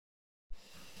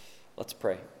Let's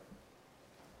pray.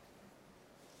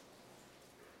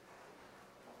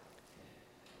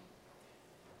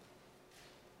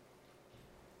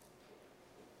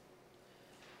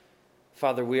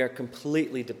 Father, we are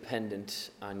completely dependent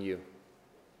on you.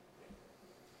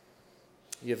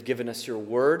 You have given us your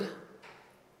word. It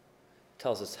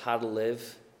tells us how to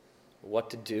live, what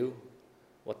to do,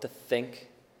 what to think,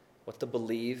 what to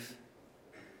believe,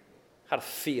 how to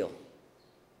feel,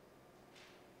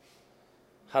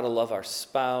 how to love our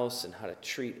spouse, and how to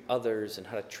treat others, and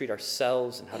how to treat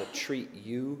ourselves, and how to treat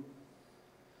you.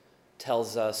 It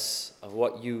tells us of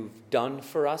what you've done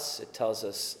for us. It tells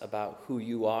us about who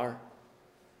you are.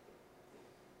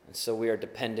 And so we are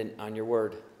dependent on your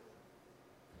word.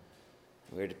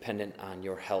 We are dependent on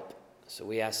your help. So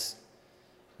we ask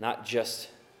not just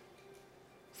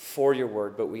for your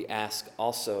word, but we ask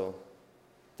also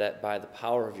that by the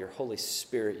power of your Holy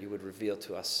Spirit, you would reveal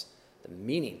to us the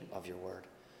meaning of your word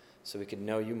so we can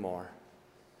know you more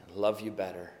and love you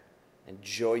better,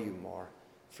 enjoy you more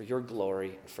for your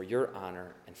glory, for your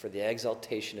honor, and for the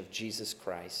exaltation of Jesus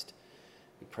Christ.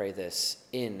 We pray this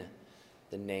in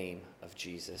the name of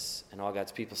Jesus. And all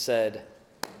God's people said,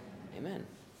 amen.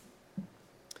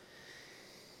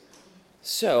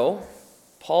 So,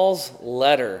 Paul's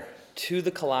letter to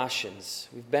the Colossians.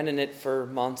 We've been in it for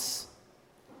months.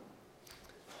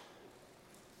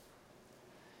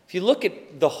 If you look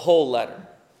at the whole letter,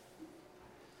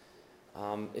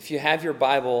 if you have your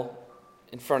Bible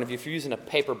in front of you, if you're using a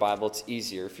paper Bible, it's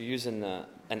easier. If you're using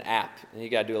an app, and you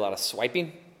got to do a lot of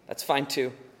swiping, that's fine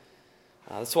too.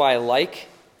 That's why I like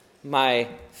my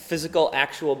physical,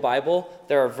 actual Bible.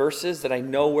 There are verses that I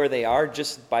know where they are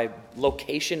just by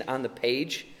location on the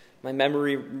page. My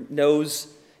memory knows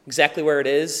exactly where it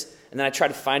is, and then I try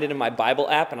to find it in my Bible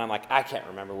app, and I'm like, I can't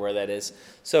remember where that is.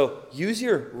 So use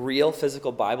your real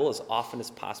physical Bible as often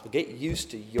as possible. Get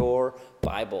used to your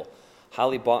Bible.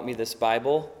 Holly bought me this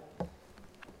Bible.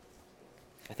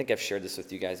 I think I've shared this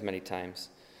with you guys many times.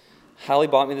 Holly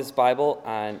bought me this Bible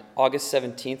on August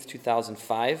 17th,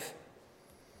 2005.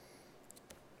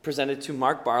 Presented to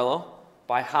Mark Barlow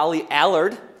by Holly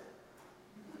Allard.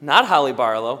 Not Holly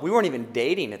Barlow. We weren't even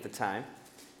dating at the time.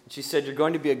 And she said, you're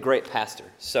going to be a great pastor.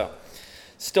 So,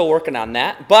 still working on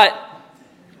that. But,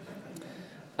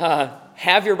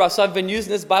 have your Bible. So I've been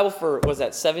using this Bible for,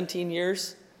 17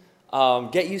 years?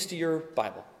 Get used to your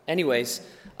Bible. Anyways,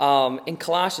 in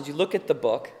Colossians, you look at the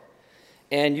book,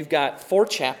 and you've got 4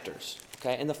 chapters.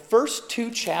 Okay, and the first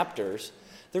 2 chapters,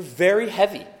 they're very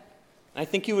heavy. I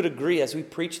think you would agree as we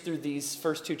preach through these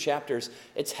first 2 chapters,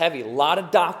 it's heavy. A lot of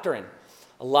doctrine,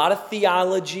 a lot of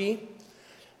theology.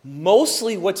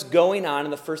 Mostly what's going on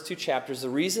in the first 2 chapters, the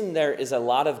reason there is a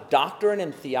lot of doctrine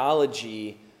and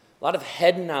theology, a lot of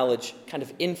head knowledge kind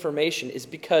of information, is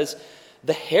because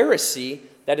the heresy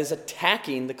that is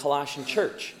attacking the Colossian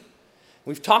church.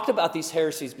 We've talked about these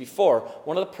heresies before.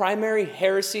 One of the primary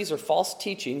heresies or false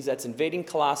teachings that's invading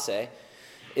Colossae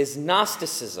is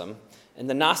Gnosticism. And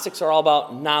the Gnostics are all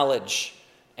about knowledge,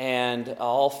 and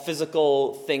all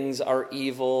physical things are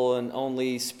evil, and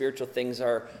only spiritual things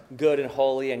are good and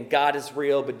holy, and God is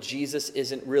real, but Jesus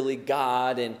isn't really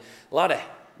God, and a lot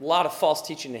of false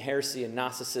teaching and heresy and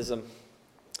Gnosticism.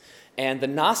 And the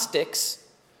Gnostics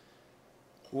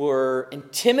were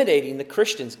intimidating the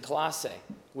Christians in Colossae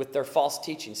with their false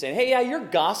teaching, saying, hey, yeah, your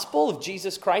gospel of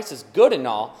Jesus Christ is good and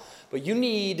all, but you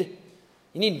need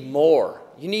more.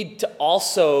 You need to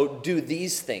also do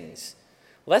these things.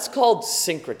 Well, that's called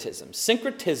syncretism.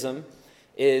 Syncretism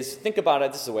is, think about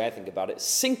it, this is the way I think about it,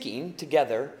 syncing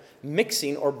together,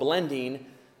 mixing or blending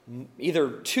either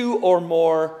 2 or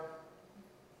more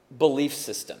belief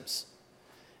systems.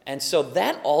 And so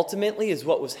that ultimately is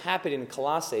what was happening in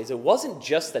Colossae. It wasn't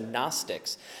just the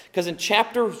Gnostics. Because in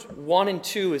chapters 1 and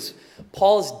 2,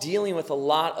 Paul is dealing with a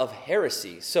lot of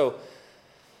heresy. So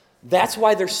that's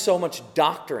why there's so much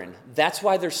doctrine. That's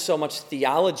why there's so much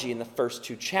theology in the first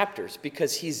 2 chapters,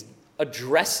 because he's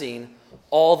addressing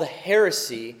all the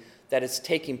heresy that is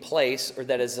taking place or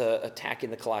that is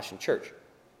attacking the Colossian church.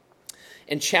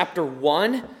 In chapter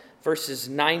 1, verses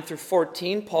 9 through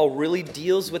 14, Paul really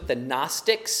deals with the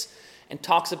Gnostics and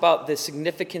talks about the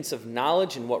significance of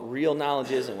knowledge and what real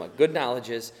knowledge is and what good knowledge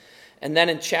is. And then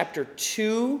in chapter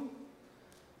 2,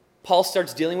 Paul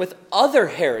starts dealing with other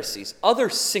heresies, other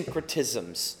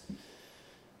syncretisms.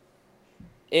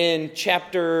 In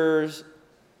chapters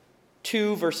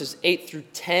 2, verses 8 through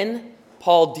 10,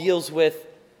 Paul deals with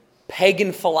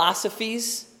pagan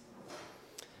philosophies.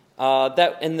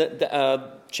 That in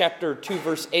the chapter 2,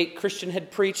 verse 8, Christian had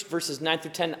preached. Verses 9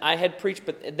 through 10, I had preached.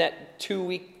 But in that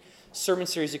 2-week sermon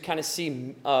series, you kind of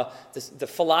see the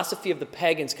philosophy of the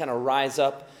pagans kind of rise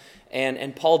up.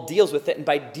 And Paul deals with it. And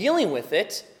by dealing with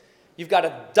it, you've got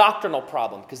a doctrinal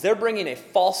problem because they're bringing a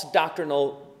false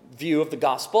doctrinal view of the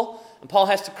gospel, and Paul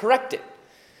has to correct it.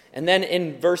 And then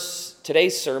in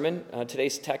today's sermon,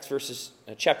 today's text,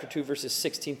 chapter 2, verses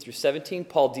 16 through 17,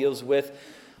 Paul deals with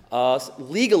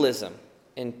legalism.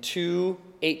 In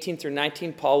 2:18 through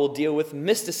 19, Paul will deal with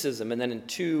mysticism. And then in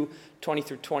 2:20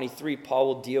 through 23, Paul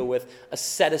will deal with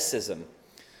asceticism.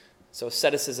 So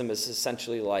asceticism is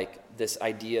essentially like this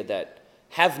idea that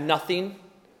have nothing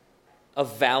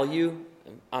of value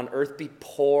on earth, be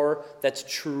poor, that's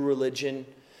true religion.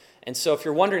 And so if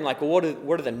you're wondering, like, well,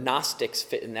 where do the Gnostics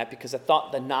fit in that? Because I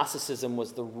thought the Gnosticism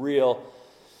was the real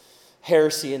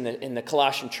heresy in the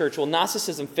Colossian church. Well,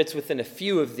 Gnosticism fits within a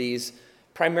few of these,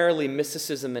 primarily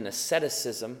mysticism and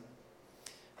asceticism.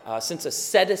 Since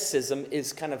asceticism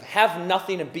is kind of have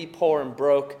nothing and be poor and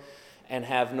broke and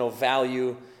have no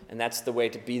value, and that's the way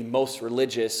to be most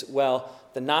religious, well,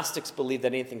 the Gnostics believed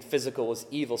that anything physical was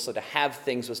evil, so to have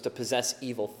things was to possess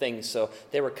evil things. So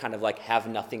they were kind of like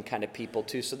have-nothing kind of people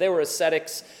too. So they were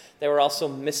ascetics, they were also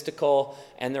mystical,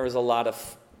 and there was a lot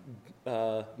of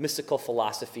mystical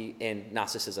philosophy in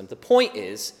Gnosticism. The point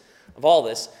of all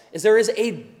this is there is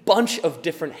a bunch of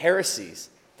different heresies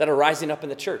that are rising up in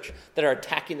the church, that are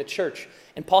attacking the church,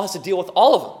 and Paul has to deal with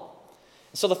all of them.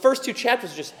 So the first 2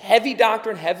 chapters are just heavy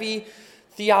doctrine, heavy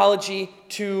theology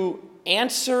to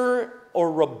answer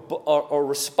or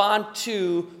respond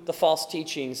to the false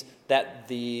teachings that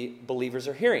the believers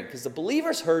are hearing. Because the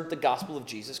believers heard the gospel of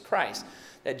Jesus Christ,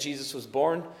 that Jesus was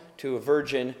born to a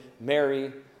virgin,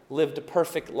 Mary, lived a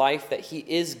perfect life, that he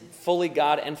is fully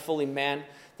God and fully man,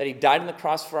 that he died on the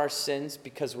cross for our sins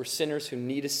because we're sinners who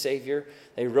need a Savior,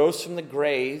 that he rose from the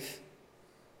grave,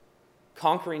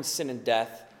 conquering sin and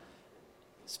death,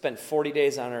 spent 40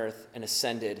 days on earth, and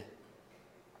ascended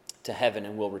to heaven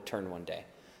and will return one day.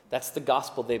 That's the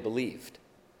gospel they believed.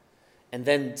 And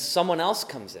then someone else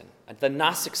comes in. The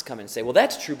Gnostics come in and say, well,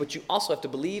 that's true, but you also have to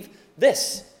believe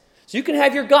this. So you can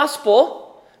have your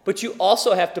gospel, but you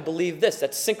also have to believe this.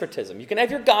 That's syncretism. You can have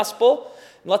your gospel,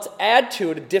 and let's add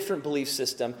to it a different belief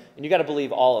system, and you got to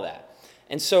believe all of that.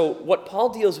 And so what Paul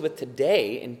deals with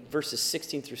today in verses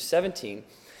 16 through 17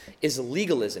 is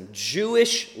legalism,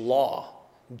 Jewish law,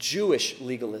 Jewish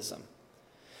legalism.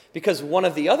 Because one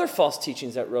of the other false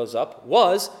teachings that rose up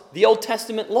was the Old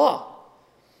Testament law.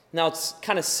 Now, it's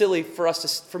kind of silly for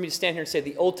me to stand here and say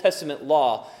the Old Testament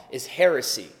law is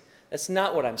heresy. That's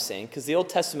not what I'm saying, because the Old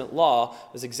Testament law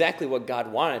was exactly what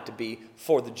God wanted it to be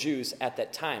for the Jews at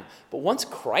that time. But once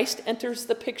Christ enters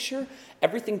the picture,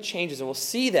 everything changes, and we'll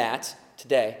see that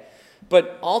today.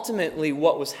 But ultimately,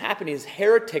 what was happening is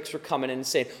heretics were coming in and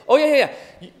saying, oh, yeah,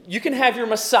 you can have your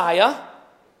Messiah,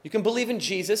 you can believe in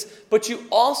Jesus, but you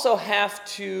also have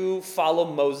to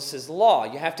follow Moses' law.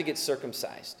 You have to get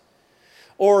circumcised.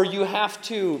 Or you have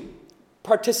to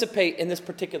participate in this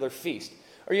particular feast.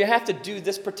 Or you have to do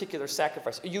this particular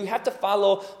sacrifice. Or you have to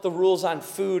follow the rules on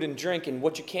food and drink and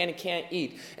what you can and can't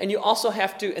eat. And you also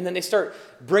have to, and then they start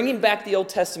bringing back the Old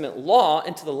Testament law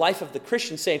into the life of the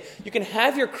Christian, saying, you can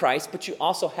have your Christ, but you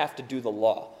also have to do the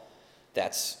law.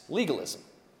 That's legalism.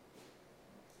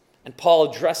 And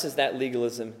Paul addresses that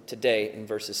legalism today in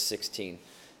verses 16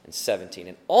 and 17.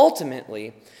 And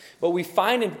ultimately, what we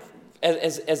find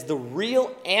as the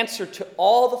real answer to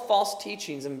all the false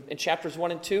teachings in chapters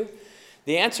 1 and 2,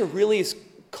 the answer really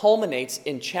culminates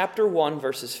in chapter 1,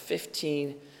 verses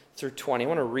 15 through 20. I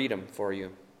want to read them for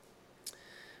you.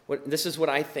 This is what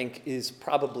I think is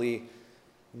probably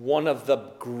one of the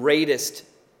greatest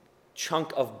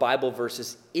chunk of Bible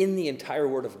verses in the entire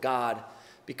Word of God,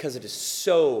 because it is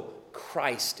so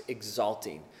Christ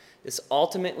exalting. This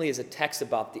ultimately is a text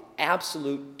about the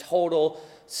absolute, total,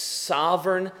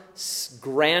 sovereign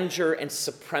grandeur and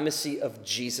supremacy of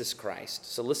Jesus Christ.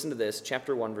 So listen to this,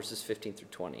 chapter 1, verses 15 through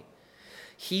 20.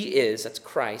 He is, that's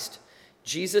Christ,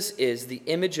 Jesus is the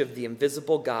image of the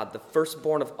invisible God, the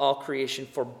firstborn of all creation,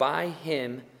 for by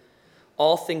him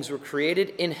all things were created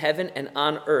in heaven and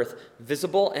on earth,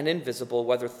 visible and invisible,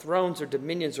 whether thrones or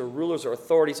dominions or rulers or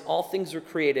authorities, all things were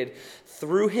created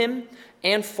through him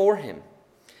and for him.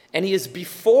 And he is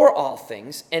before all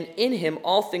things, and in him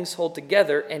all things hold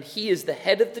together, and he is the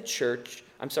head of the church.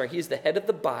 He is the head of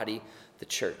the body, the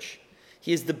church.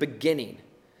 He is the beginning,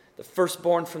 the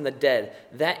firstborn from the dead,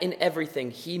 that in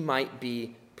everything he might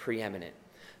be preeminent.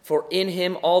 For in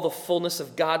him all the fullness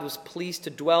of God was pleased to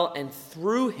dwell, and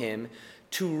through him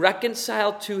to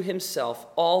reconcile to himself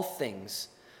all things,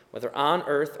 whether on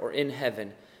earth or in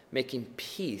heaven, making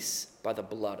peace by the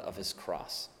blood of his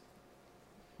cross.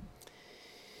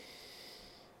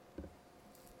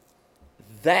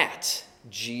 That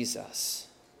Jesus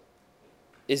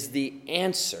is the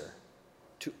answer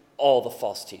to all the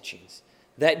false teachings.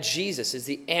 That Jesus is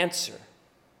the answer.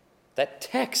 That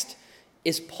text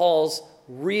is Paul's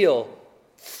real,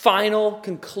 final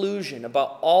conclusion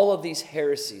about all of these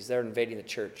heresies that are invading the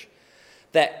church.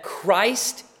 That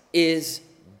Christ is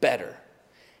better.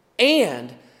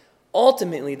 And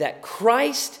ultimately, that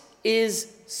Christ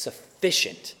is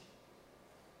sufficient.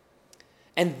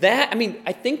 And that,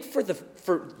 I think for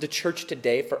the church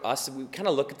today, for us, we kind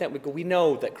of look at that, we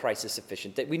know that Christ is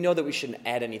sufficient, that we know that we shouldn't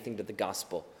add anything to the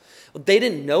gospel. Well, they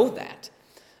didn't know that.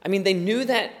 They knew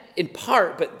that in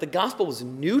part, but the gospel was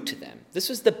new to them. This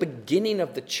was the beginning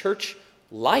of the church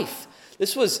life.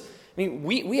 This was,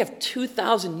 we have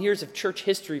 2,000 years of church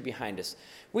history behind us.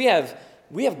 We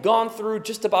have gone through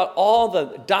just about all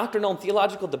the doctrinal and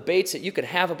theological debates that you could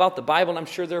have about the Bible, and I'm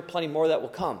sure there are plenty more that will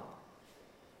come.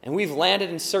 And we've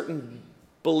landed in certain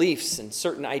beliefs and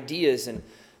certain ideas, and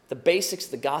the basics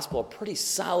of the gospel are pretty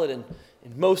solid in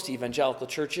most evangelical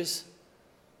churches.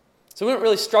 So we don't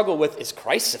really struggle with, is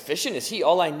Christ sufficient? Is he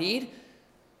all I need?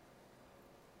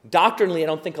 Doctrinally, I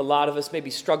don't think a lot of us maybe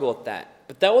struggle with that.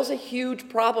 But that was a huge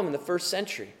problem in the first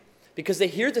century, because they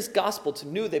hear this gospel to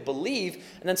new, they believe,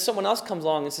 and then someone else comes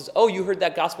along and says, oh, you heard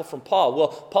that gospel from Paul. Well,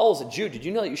 Paul was a Jew. Did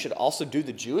you know that you should also do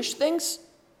the Jewish things?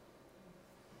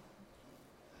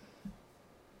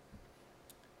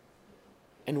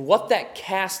 And what that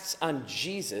casts on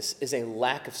Jesus is a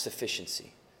lack of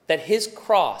sufficiency. That his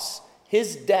cross,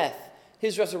 his death,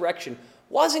 his resurrection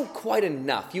wasn't quite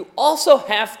enough. You also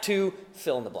have to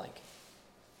fill in the blank.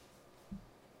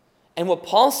 And what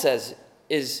Paul says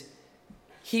is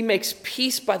he makes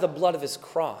peace by the blood of his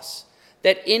cross,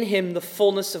 that in him the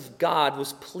fullness of God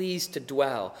was pleased to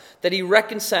dwell, that he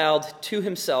reconciled to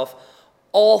himself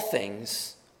all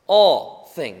things,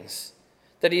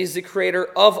 that he is the creator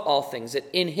of all things, that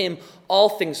in him all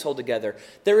things hold together.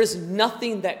 There is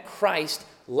nothing that Christ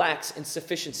lacks in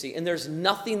sufficiency, and there's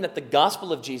nothing that the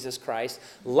gospel of Jesus Christ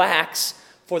lacks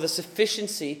for the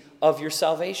sufficiency of your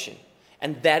salvation.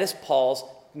 And that's Paul's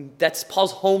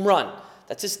home run.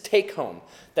 That's his take home.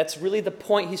 That's really the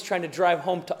point he's trying to drive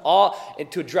home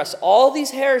to address all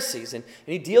these heresies, and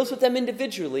he deals with them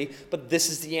individually, but this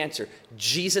is the answer.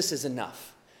 Jesus is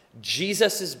enough.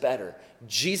 Jesus is better.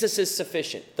 Jesus is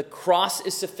sufficient. The cross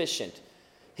is sufficient.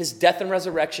 His death and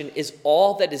resurrection is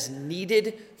all that is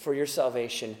needed for your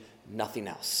salvation, nothing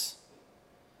else.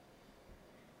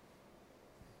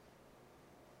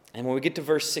 And when we get to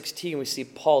verse 16, we see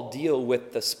Paul deal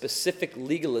with the specific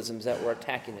legalisms that were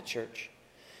attacking the church.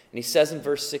 And he says in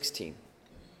verse 16,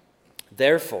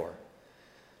 therefore,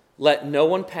 let no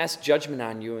one pass judgment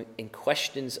on you in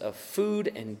questions of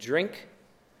food and drink,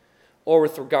 or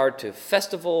with regard to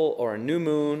festival, or a new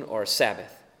moon, or a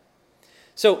Sabbath.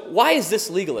 So why is this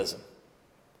legalism?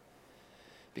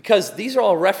 Because these are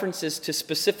all references to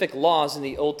specific laws in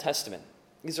the Old Testament.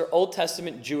 These are Old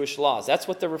Testament Jewish laws. That's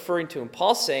what they're referring to. And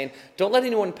Paul's saying, don't let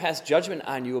anyone pass judgment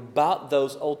on you about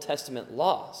those Old Testament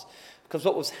laws. Because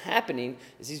what was happening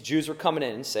is these Jews were coming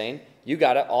in and saying, you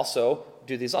got to also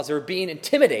do these laws. They were being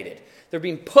intimidated. They're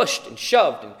being pushed and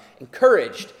shoved and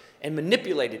encouraged and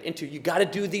manipulated into, you got to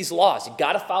do these laws. You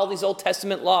got to follow these Old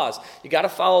Testament laws. You got to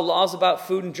follow laws about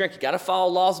food and drink. You got to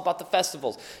follow laws about the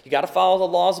festivals. You got to follow the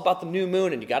laws about the new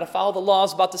moon, and you got to follow the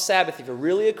laws about the Sabbath. If you're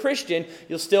really a Christian,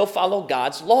 you'll still follow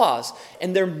God's laws.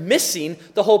 And they're missing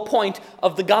the whole point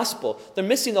of the gospel. They're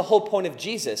missing the whole point of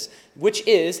Jesus, which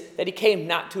is that he came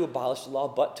not to abolish the law,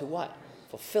 but to what?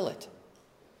 Fulfill it.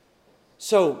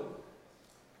 So,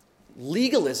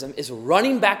 legalism is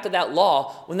running back to that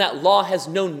law when that law has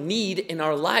no need in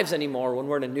our lives anymore when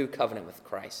we're in a new covenant with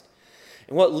Christ.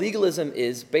 And what legalism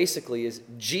is basically is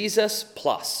Jesus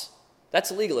plus. That's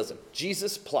legalism.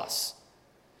 Jesus plus.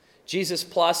 Jesus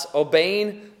plus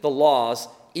obeying the laws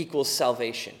equals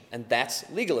salvation. And that's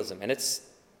legalism. And it's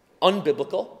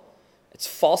unbiblical. It's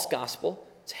false gospel.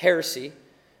 It's heresy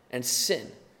and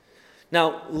sin.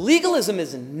 Now, legalism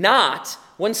is not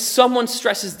when someone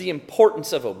stresses the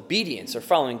importance of obedience or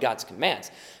following God's commands.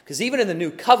 Because even in the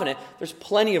new covenant, there's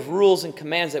plenty of rules and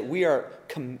commands that we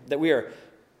are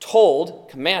told,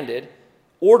 commanded,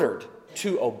 ordered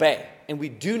to obey. And we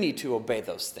do need to obey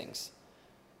those things.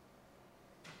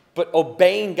 But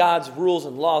obeying God's rules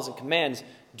and laws and commands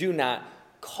do not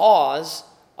cause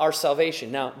our salvation.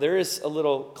 Now, there is a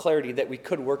little clarity that we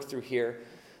could work through here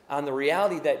on the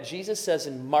reality that Jesus says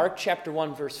in Mark chapter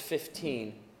 1, verse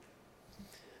 15,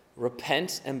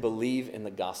 repent and believe in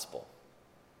the gospel.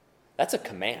 That's a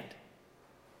command.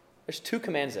 There's two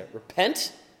commands there.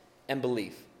 Repent and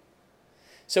believe.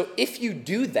 So if you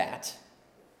do that,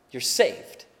 you're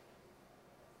saved.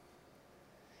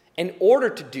 In order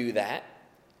to do that,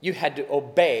 You had to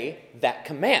obey that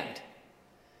command,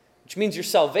 which means your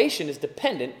salvation is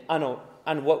dependent on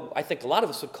what I think a lot of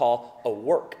us would call a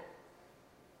work,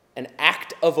 an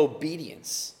act of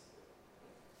obedience.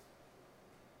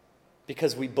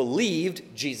 Because we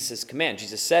believed Jesus' command.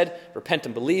 Jesus said, repent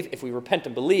and believe. If we repent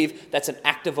and believe, that's an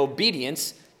act of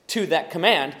obedience to that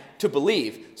command to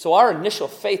believe. So our initial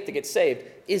faith to get saved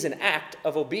is an act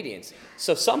of obedience.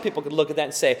 So some people could look at that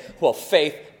and say, well,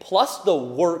 faith plus the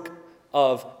work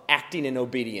of acting in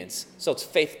obedience. So it's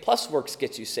faith plus works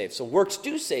gets you saved. So works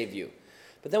do save you.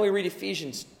 But then we read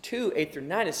Ephesians 2, 8 through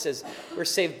 9. It says we're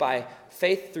saved by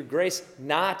faith through grace,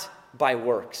 not by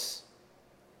works.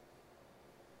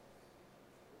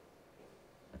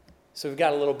 So we've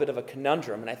got a little bit of a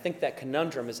conundrum, and I think that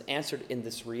conundrum is answered in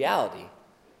this reality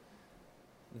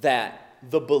that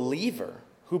the believer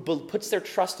who puts their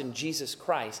trust in Jesus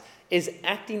Christ is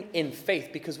acting in faith,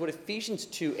 because what Ephesians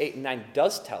 2, 8, and 9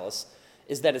 does tell us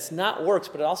is that it's not works,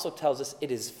 but it also tells us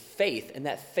it is faith, and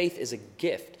that faith is a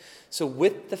gift. So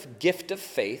with the gift of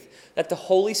faith that the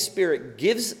Holy Spirit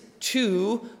gives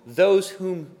to those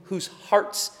whose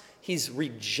hearts he's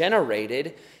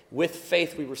regenerated, with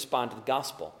faith we respond to the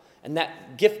gospel. And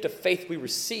that gift of faith we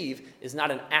receive is not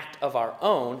an act of our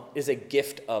own, it is a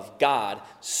gift of God,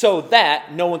 so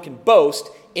that no one can boast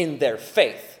in their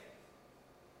faith.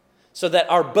 So that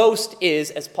our boast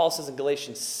is, as Paul says in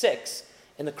Galatians 6,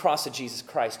 in the cross of Jesus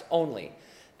Christ only.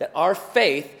 That our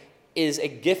faith is a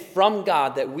gift from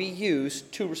God that we use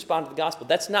to respond to the gospel.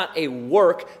 That's not a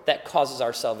work that causes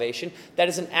our salvation. That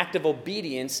is an act of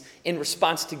obedience in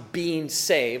response to being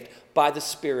saved by the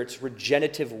Spirit's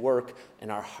regenerative work in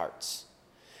our hearts.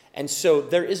 And so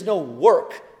there is no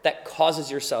work that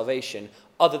causes your salvation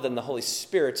other than the Holy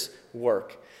Spirit's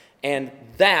work. And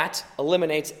that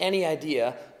eliminates any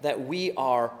idea that we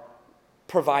are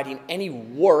providing any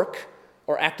work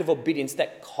or act of obedience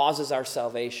that causes our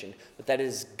salvation, but that it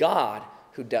is God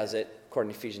who does it,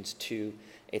 according to Ephesians 2,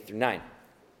 8 through 9.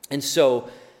 And so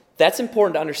that's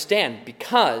important to understand,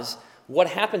 because what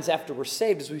happens after we're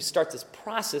saved is we start this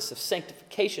process of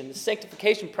sanctification. The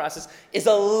sanctification process is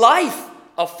a life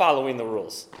of following the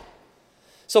rules.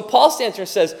 So Paul stands here and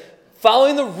says,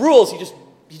 following the rules,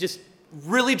 he just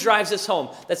really drives this home.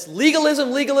 That's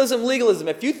legalism, legalism, legalism.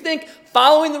 If you think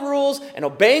following the rules and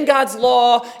obeying God's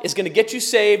law is going to get you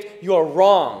saved, you are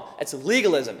wrong. It's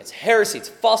legalism. It's heresy. It's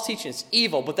false teaching. It's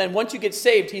evil. But then once you get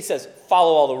saved, he says,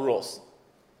 follow all the rules.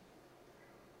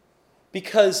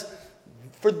 Because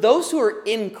for those who are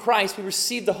in Christ, we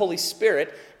receive the Holy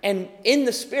Spirit, and in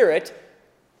the Spirit,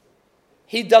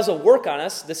 he does a work on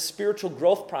us, this spiritual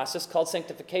growth process called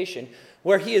sanctification,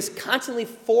 where he is constantly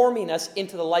forming us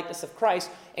into the likeness of Christ,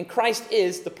 and Christ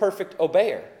is the perfect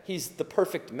obeyer. He's the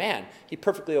perfect man. He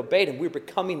perfectly obeyed, and we're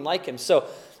becoming like him. So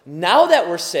now that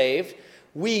we're saved,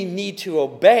 we need to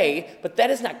obey, but that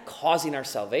is not causing our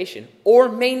salvation or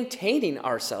maintaining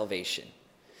our salvation.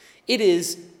 It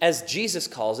is, as Jesus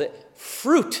calls it,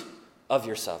 fruit of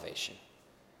your salvation,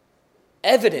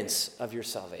 evidence of your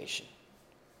salvation.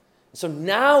 So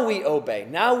now we obey.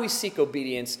 Now we seek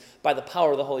obedience by the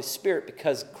power of the Holy Spirit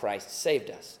because Christ saved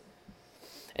us.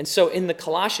 And so in the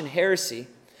Colossian heresy,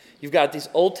 you've got these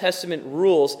Old Testament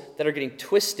rules that are getting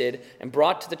twisted and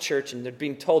brought to the church, and they're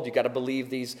being told you've got to believe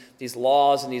these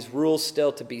laws and these rules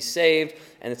still to be saved,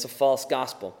 and it's a false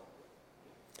gospel.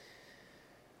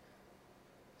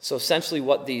 So essentially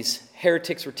what these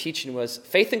heretics were teaching was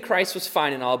faith in Christ was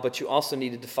fine and all, but you also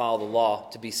needed to follow the law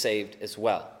to be saved as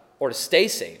well, or to stay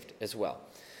saved as well.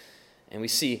 And we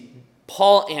see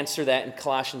Paul answer that in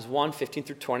Colossians 1, 15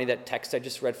 through 20, that text I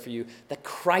just read for you, that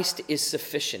Christ is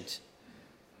sufficient.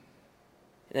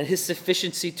 And that his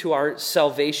sufficiency to our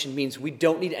salvation means we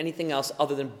don't need anything else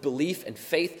other than belief and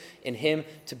faith in him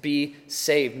to be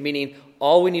saved, meaning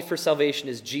all we need for salvation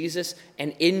is Jesus,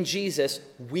 and in Jesus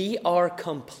we are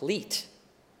complete.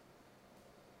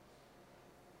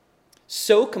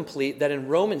 So complete that in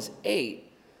Romans 8,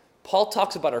 Paul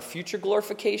talks about our future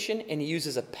glorification, and he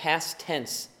uses a past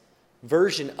tense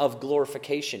version of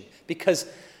glorification, because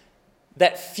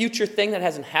that future thing that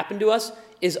hasn't happened to us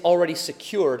is already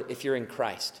secured if you're in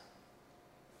Christ.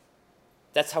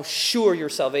 That's how sure your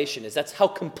salvation is. That's how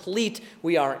complete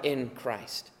we are in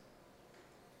Christ.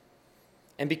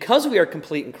 And because we are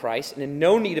complete in Christ and in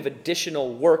no need of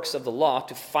additional works of the law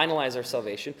to finalize our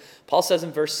salvation, Paul says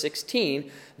in verse 16,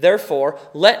 therefore,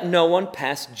 let no one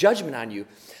pass judgment on you.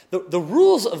 The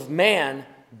rules of man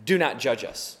do not judge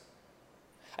us.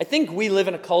 I think we live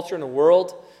in a culture and a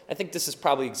world, I think this has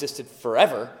probably existed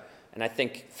forever, and I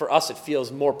think for us it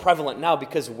feels more prevalent now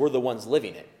because we're the ones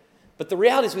living it. But the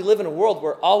reality is we live in a world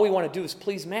where all we want to do is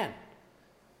please man.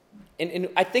 And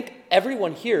I think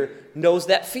everyone here knows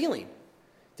that feeling.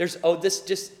 There's this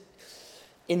just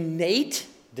innate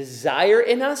desire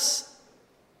in us,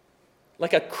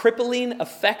 like a crippling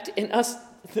effect in us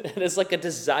that is like a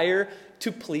desire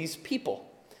to please people.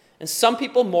 And some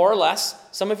people more or less,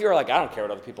 some of you are like, I don't care what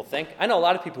other people think. I know a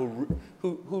lot of people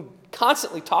who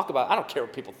constantly talk about, I don't care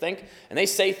what people think. And they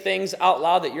say things out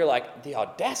loud that you're like, the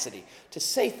audacity to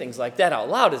say things like that out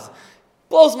loud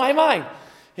blows my mind.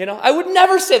 I would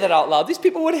never say that out loud. These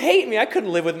people would hate me. I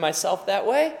couldn't live with myself that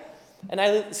way. And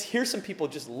I hear some people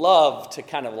just love to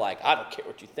kind of like, I don't care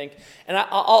what you think. And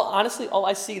honestly, all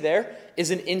I see there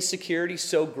is an insecurity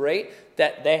so great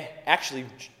that they actually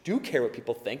do care what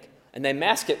people think. And they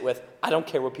mask it with, I don't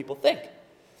care what people think.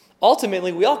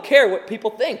 Ultimately, we all care what people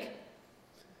think.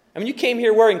 I mean, you came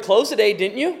here wearing clothes today,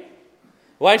 didn't you?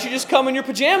 Why don't you just come in your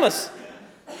pajamas?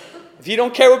 If you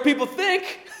don't care what people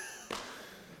think.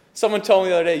 Someone told me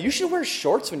the other day, you should wear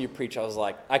shorts when you preach. I was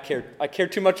like, I care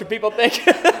too much what people think.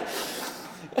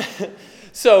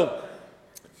 So,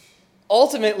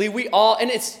 ultimately, we all, and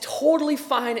it's totally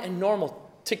fine and normal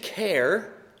to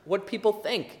care what people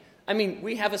think. I mean,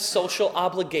 we have a social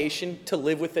obligation to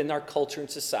live within our culture and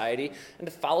society and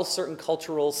to follow certain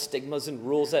cultural stigmas and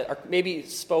rules that are maybe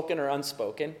spoken or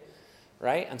unspoken,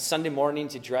 right? On Sunday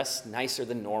mornings, you dress nicer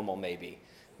than normal, maybe,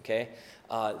 okay?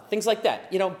 Things like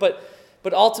that,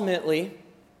 But ultimately,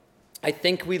 I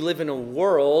think we live in a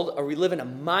world, or we live in a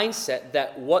mindset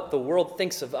that what the world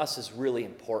thinks of us is really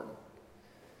important.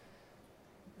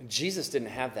 Jesus didn't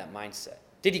have that mindset.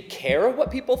 Did he care what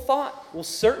people thought? Well,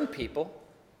 certain people.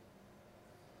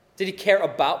 Did he care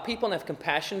about people and have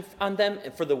compassion on them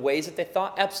and for the ways that they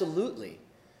thought? Absolutely.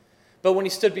 But when he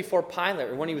stood before Pilate,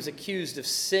 or when he was accused of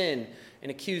sin and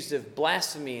accused of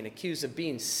blasphemy and accused of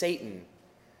being Satan,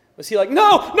 was he like,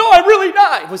 no, I'm really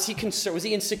not? Was he concerned? Was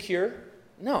he insecure?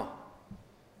 No.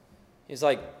 He's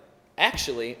like,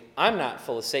 actually, I'm not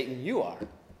full of Satan, you are.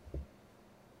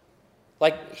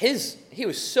 Like he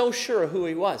was so sure of who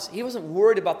he was. He wasn't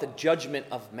worried about the judgment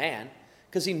of man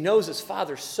because he knows his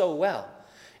Father so well.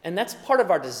 And that's part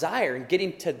of our desire in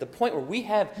getting to the point where we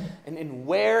have and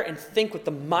wear and think with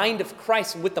the mind of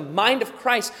Christ. And with the mind of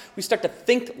Christ, we start to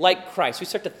think like Christ. We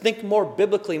start to think more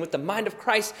biblically. And with the mind of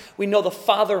Christ, we know the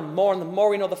Father more. And the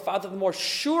more we know the Father, the more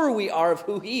sure we are of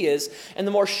who he is. And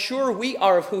the more sure we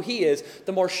are of who he is,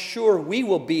 the more sure we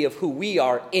will be of who we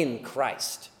are in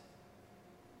Christ.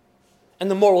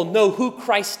 And the more we'll know who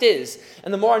Christ is.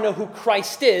 And the more I know who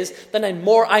Christ is, then the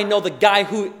more I know the guy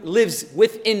who lives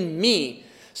within me.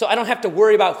 So I don't have to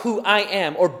worry about who I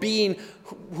am or being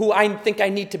who I think I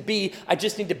need to be. I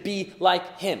just need to be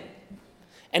like him.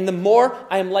 And the more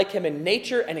I am like him in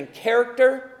nature and in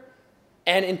character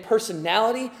and in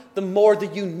personality, the more the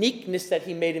uniqueness that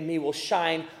he made in me will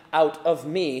shine out of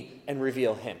me and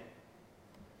reveal him.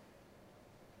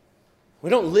 We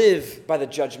don't live by the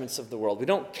judgments of the world. We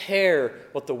don't care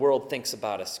what the world thinks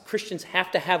about us. Christians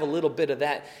have to have a little bit of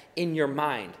that in your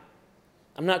mind.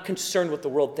 I'm not concerned what the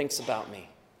world thinks about me.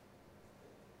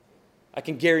 I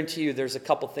can guarantee you there's a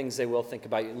couple things they will think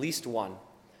about you, at least one.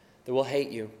 They will hate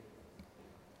you.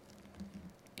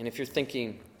 And if you're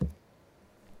thinking,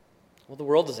 well, the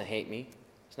world doesn't hate me.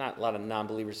 There's not a lot of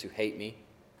non-believers who hate me.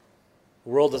 The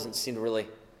world doesn't seem to really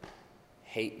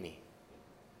hate me.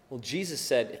 Well, Jesus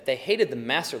said, if they hated the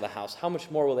master of the house, how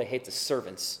much more will they hate the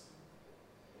servants?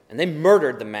 And they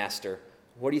murdered the master.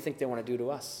 What do you think they want to do to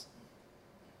us?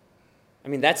 I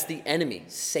mean, that's the enemy,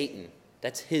 Satan.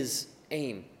 That's his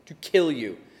aim, to kill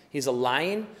you. He's a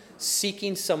lion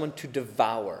seeking someone to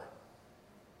devour,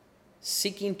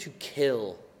 seeking to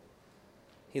kill.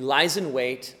 He lies in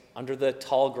wait under the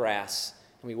tall grass,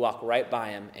 and we walk right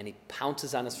by him, and he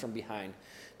pounces on us from behind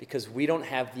because we don't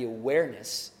have the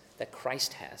awareness that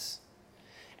Christ has.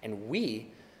 And we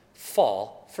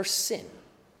fall for sin.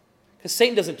 Because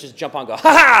Satan doesn't just jump on and go, ha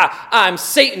ha, I'm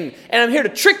Satan, and I'm here to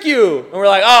trick you. And we're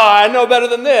like, oh, I know better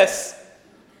than this.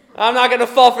 I'm not going to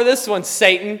fall for this one,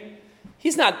 Satan.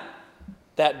 He's not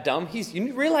that dumb.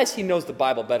 You realize he knows the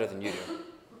Bible better than you do,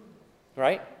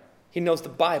 right? He knows the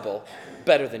Bible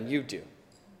better than you do,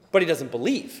 but he doesn't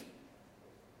believe.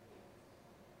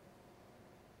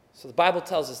 So the Bible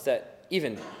tells us that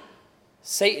even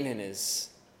Satan and his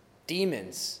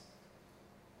demons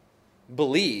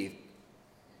believe.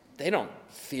 They don't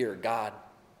fear God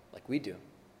like we do.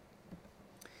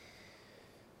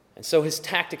 And so his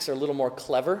tactics are a little more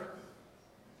clever.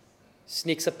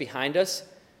 Sneaks up behind us.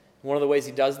 One of the ways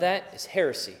he does that is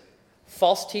heresy.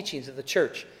 False teachings of the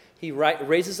church. He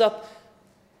raises up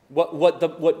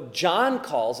what John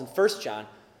calls in 1 John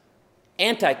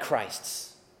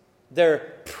antichrists.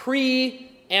 They're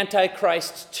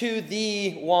antichrists to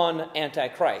the one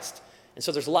antichrist. And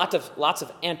so there's lots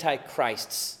of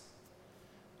antichrists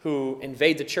who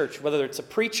invade the church, whether it's a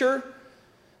preacher,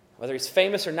 whether he's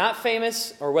famous or not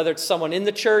famous, or whether it's someone in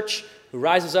the church who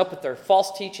rises up with their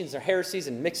false teachings, their heresies,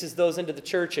 and mixes those into the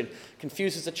church and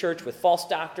confuses the church with false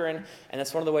doctrine. And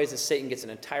that's one of the ways that Satan gets an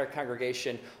entire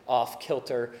congregation off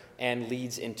kilter and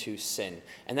leads into sin.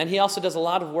 And then he also does a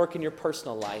lot of work in your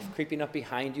personal life, creeping up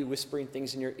behind you, whispering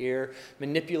things in your ear,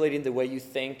 manipulating the way you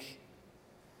think,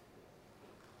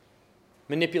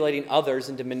 manipulating others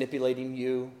into manipulating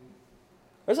you.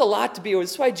 There's a lot to be.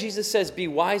 That's why Jesus says, be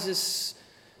wise as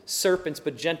serpents,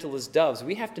 but gentle as doves.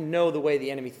 We have to know the way the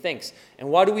enemy thinks. And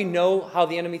why do we know how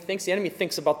the enemy thinks? The enemy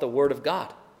thinks about the Word of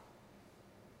God.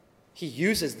 He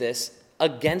uses this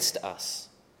against us.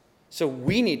 So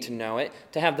we need to know it,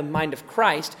 to have the mind of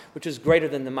Christ, which is greater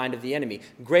than the mind of the enemy.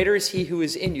 Greater is he who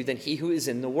is in you than he who is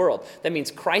in the world. That means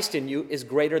Christ in you is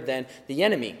greater than the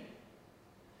enemy.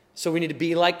 So we need to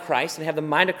be like Christ and have the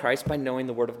mind of Christ by knowing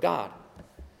the Word of God.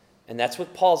 And that's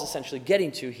what Paul's essentially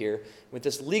getting to here with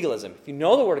this legalism. If you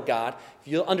know the Word of God,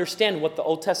 if you'll understand what the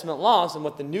Old Testament laws and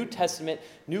what the New Testament,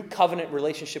 New Covenant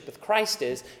relationship with Christ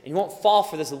is, and you won't fall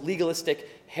for this legalistic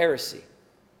heresy.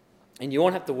 And you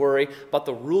won't have to worry about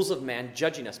the rules of man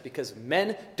judging us, because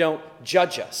men don't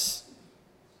judge us.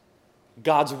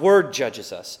 God's Word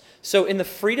judges us. So in the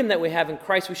freedom that we have in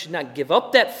Christ, we should not give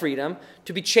up that freedom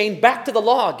to be chained back to the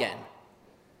law again.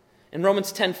 In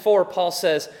Romans 10:4, Paul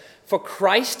says, for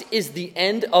Christ is the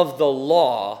end of the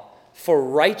law for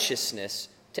righteousness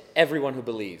to everyone who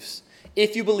believes.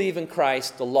 If you believe in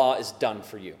Christ, the law is done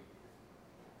for you.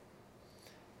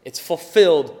 It's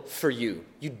fulfilled for you.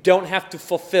 You don't have to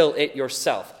fulfill it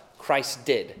yourself. Christ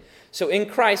did. So in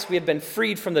Christ, we have been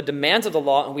freed from the demands of the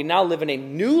law, and we now live in a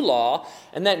new law,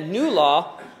 and that new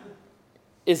law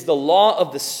is the law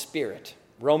of the Spirit.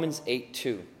 Romans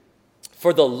 8:2.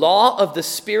 For the law of the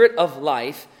Spirit of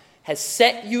life has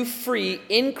set you free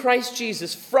in Christ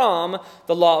Jesus from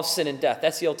the law of sin and death.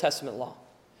 That's the Old Testament law,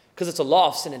 because it's a law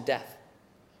of sin and death.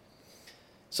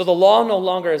 So the law no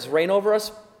longer has reign over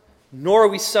us, nor are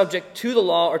we subject to the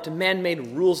law or to man-made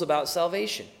rules about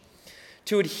salvation.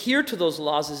 To adhere to those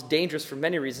laws is dangerous for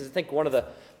many reasons. I think one of the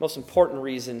most important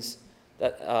reasons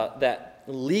that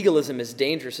legalism is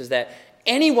dangerous is that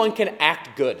anyone can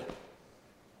act good.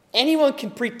 Anyone can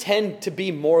pretend to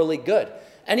be morally good.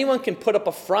 Anyone can put up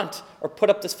a front or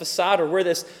put up this facade or wear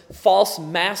this false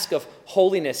mask of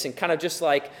holiness and kind of just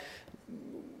like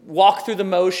walk through the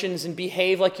motions and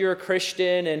behave like you're a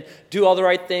Christian and do all the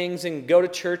right things and go to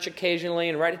church occasionally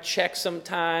and write a check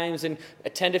sometimes and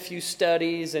attend a few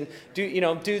studies and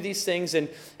do these things and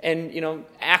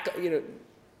act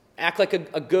like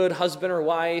a good husband or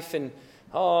wife and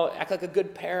act like a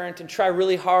good parent and try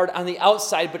really hard on the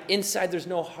outside, but inside there's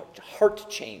no heart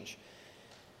change.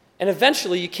 And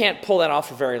eventually you can't pull that off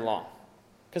for very long,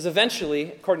 because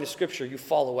eventually, according to Scripture, you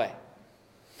fall away.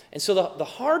 And so the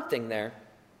hard thing there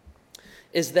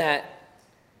is that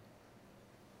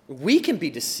we can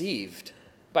be deceived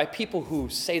by people who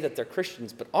say that they're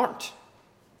Christians but aren't.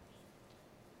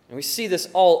 And we see this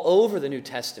all over the New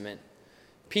Testament.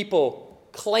 People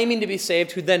claiming to be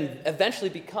saved who then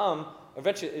eventually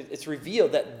it's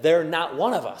revealed that they're not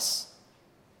one of us.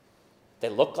 They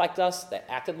looked like us, they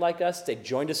acted like us, they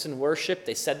joined us in worship,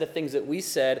 they said the things that we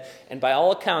said, and by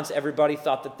all accounts, everybody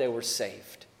thought that they were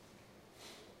saved.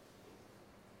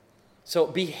 So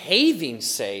behaving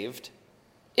saved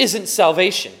isn't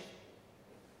salvation.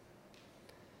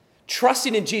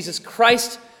 Trusting in Jesus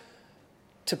Christ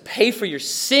to pay for your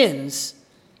sins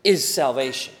is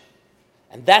salvation.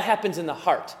 And that happens in the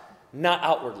heart, not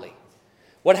outwardly.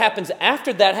 What happens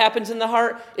after that happens in the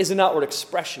heart is an outward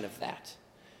expression of that,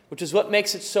 which is what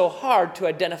makes it so hard to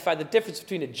identify the difference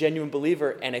between a genuine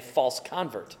believer and a false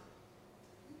convert.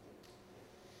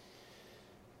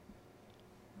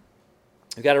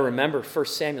 We've got to remember 1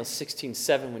 Samuel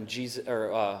 16:7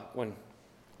 when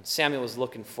Samuel was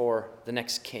looking for the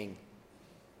next king.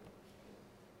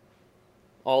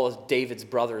 All of David's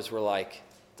brothers were like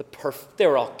they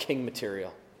were all king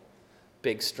material.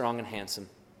 Big, strong, and handsome.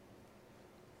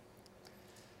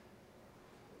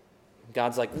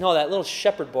 God's like, no, that little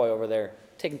shepherd boy over there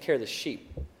taking care of the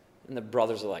sheep. And the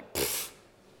brothers are like, pfft.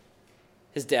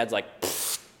 His dad's like,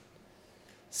 pfft.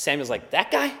 Samuel's like,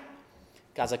 that guy?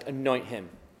 God's like, anoint him.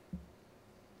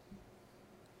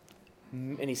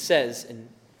 And he says in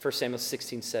 1 Samuel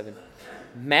 16:7,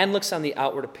 man looks on the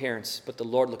outward appearance, but the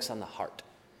Lord looks on the heart.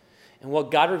 And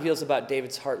what God reveals about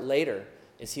David's heart later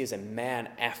is he is a man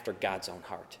after God's own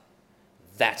heart.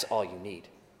 That's all you need.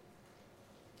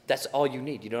 That's all you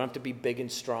need. You don't have to be big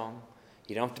and strong.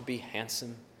 You don't have to be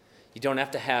handsome. You don't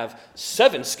have to have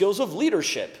 7 skills of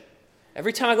leadership.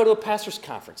 Every time I go to a pastor's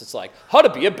conference, it's like, how to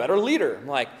be a better leader. I'm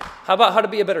like, how about how to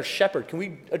be a better shepherd? Can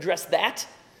we address that?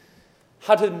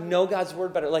 How to know God's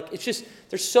word better. Like, it's just,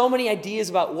 there's so many ideas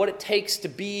about what it takes to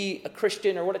be a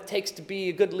Christian, or what it takes to be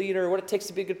a good leader, or what it takes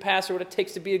to be a good pastor, or what it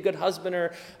takes to be a good husband,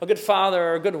 or a good father,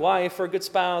 or a good wife, or a good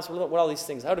spouse, what all these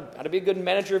things. How to be a good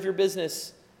manager of your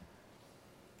business.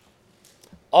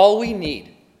 All we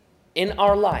need in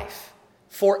our life,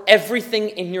 for everything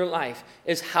in your life,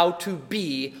 is how to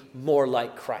be more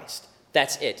like Christ.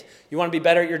 That's it. You want to be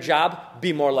better at your job?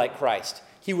 Be more like Christ.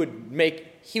 He would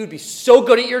be so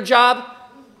good at your job.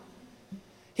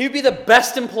 He would be the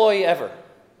best employee ever.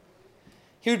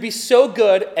 He would be so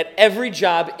good at every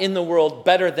job in the world,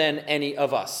 better than any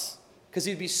of us, because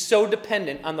he'd be so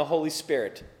dependent on the Holy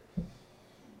Spirit.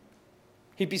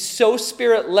 He'd be so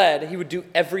Spirit-led, he would do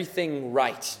everything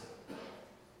right.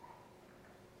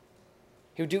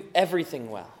 He would do everything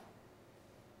well.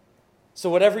 So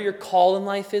whatever your call in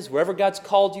life is, wherever God's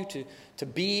called you to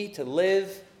be, to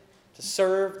live, to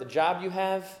serve, the job you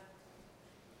have,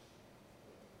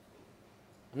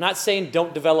 I'm not saying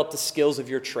don't develop the skills of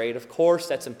your trade. Of course,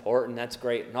 that's important, that's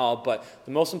great and all, but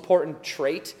the most important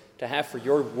trait to have for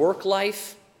your work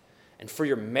life and for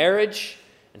your marriage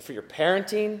and for your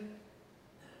parenting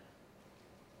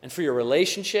and for your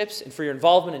relationships and for your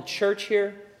involvement in church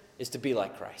here is to be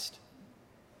like Christ.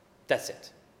 That's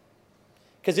it.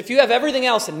 Because if you have everything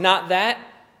else and not that,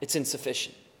 it's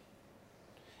insufficient.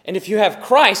 And if you have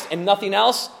Christ and nothing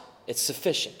else, it's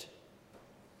sufficient.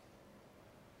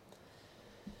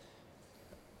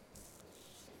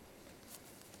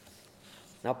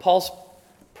 Now, Paul's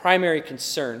primary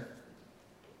concern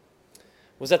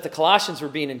was that the Colossians were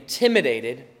being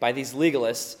intimidated by these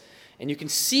legalists. And you can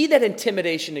see that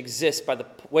intimidation exists by the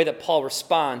way that Paul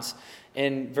responds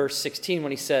in verse 16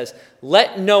 when he says,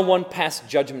 let no one pass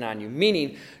judgment on you.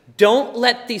 Meaning, don't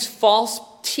let these false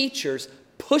teachers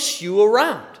push you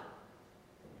around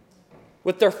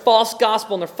with their false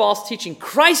gospel and their false teaching.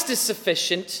 Christ is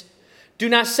sufficient. Do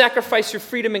not sacrifice your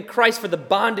freedom in Christ for the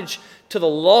bondage to the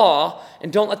law,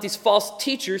 and don't let these false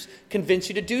teachers convince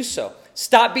you to do so.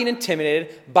 Stop being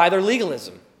intimidated by their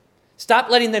legalism. Stop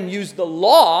letting them use the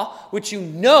law, which you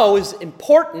know is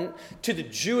important to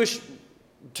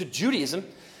Judaism.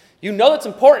 You know it's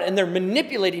important, and they're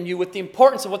manipulating you with the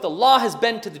importance of what the law has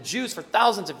been to the Jews for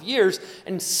thousands of years.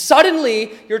 And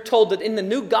suddenly, you're told that in the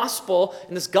new gospel,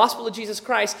 in this gospel of Jesus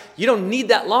Christ, you don't need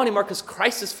that law anymore because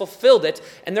Christ has fulfilled it.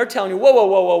 And they're telling you,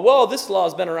 whoa, this law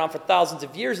has been around for thousands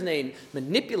of years, and they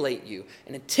manipulate you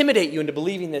and intimidate you into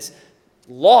believing this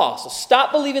law. So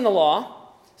stop believing the law.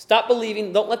 Stop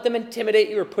believing. Don't let them intimidate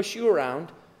you or push you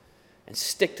around, and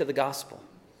stick to the gospel.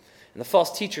 And the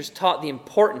false teachers taught the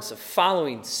importance of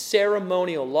following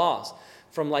ceremonial laws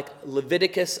from like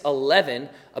Leviticus 11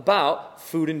 about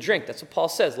food and drink. That's what Paul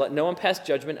says. Let no one pass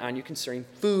judgment on you concerning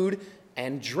food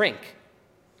and drink.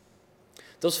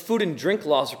 Those food and drink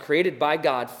laws were created by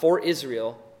God for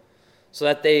Israel so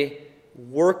that they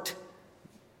worked,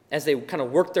 as they kind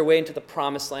of worked their way into the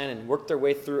promised land and worked their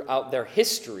way throughout their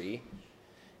history,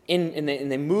 and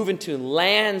they move into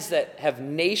lands that have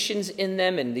nations in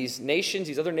them, and these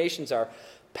other nations are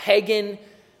pagan,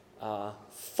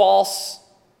 false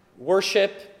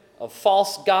worship of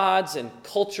false gods and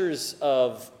cultures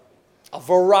of a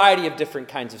variety of different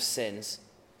kinds of sins.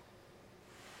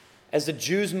 As the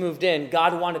Jews moved in,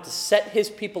 God wanted to set his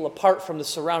people apart from the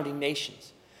surrounding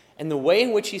nations. And the way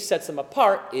in which he sets them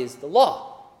apart is the law.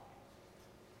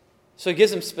 So he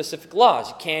gives them specific laws.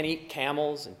 You can't eat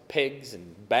camels and pigs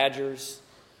and badgers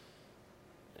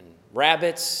and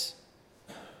rabbits.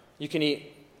 You can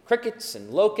eat crickets and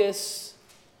locusts.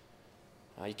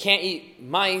 You can't eat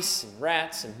mice and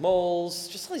rats and moles.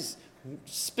 Just all these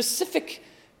specific,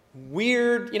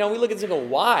 weird, we look at this and go,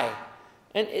 why?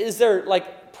 And is there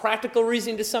like practical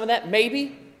reasoning to some of that?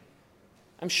 Maybe.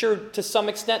 I'm sure to some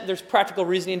extent there's practical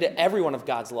reasoning to every one of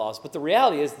God's laws. But the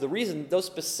reality is the reason those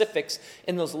specifics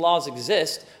in those laws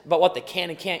exist about what they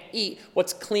can and can't eat,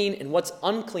 what's clean and what's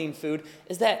unclean food,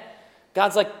 is that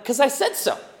God's like, because I said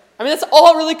so. I mean, that's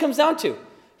all it really comes down to.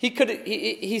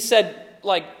 He said,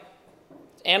 like,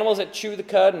 animals that chew the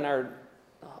cud and are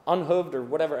unhooved or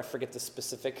whatever. I forget the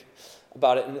specific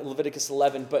about it in Leviticus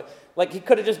 11. But, like, he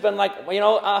could have just been like,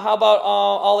 how about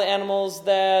all the animals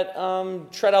that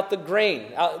tread out the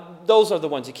grain? Those are the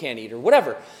ones you can't eat or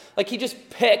whatever. Like, he just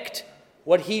picked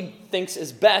what he thinks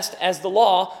is best as the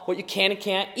law, what you can and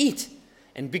can't eat.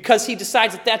 And because he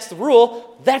decides that that's the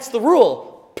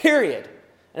rule, period.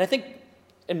 And I think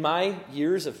in my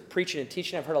years of preaching and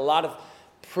teaching, I've heard a lot of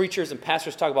preachers and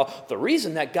pastors talk about the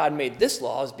reason that God made this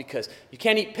law is because you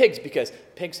can't eat pigs because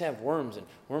pigs have worms and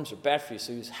worms are bad for you.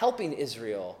 So he was helping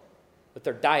Israel with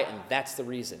their diet, and that's the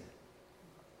reason.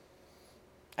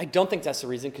 I don't think that's the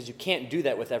reason, because you can't do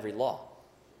that with every law.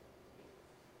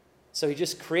 So he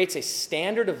just creates a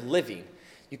standard of living.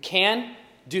 You can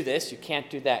do this, you can't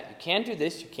do that. You can do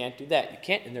this, you can't do that. You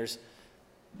can't, and there's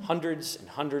hundreds and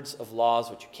hundreds of laws,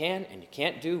 what you can and you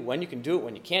can't do, when you can do it,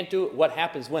 when you can't do it, what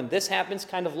happens when this happens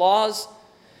kind of laws.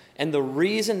 And the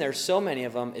reason there's so many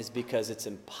of them is because it's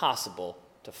impossible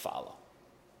to follow.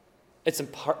 It's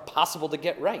impossible to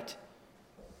get right.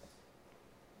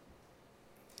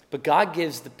 But God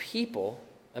gives the people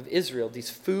of Israel these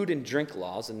food and drink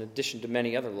laws, in addition to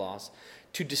many other laws,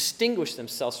 to distinguish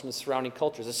themselves from the surrounding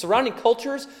cultures. The surrounding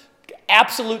cultures,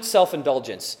 absolute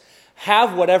self-indulgence.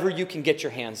 Have whatever you can get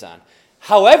your hands on.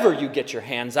 However you get your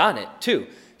hands on it, too.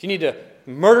 If you need to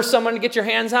murder someone to get your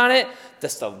hands on it,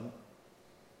 that's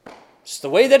just the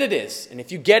way that it is. And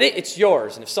if you get it, it's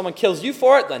yours. And if someone kills you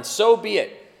for it, then so be it.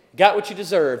 You got what you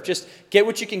deserve. Just get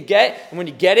what you can get, and when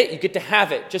you get it, you get to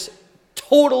have it. Just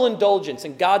total indulgence.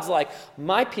 And God's like,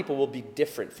 my people will be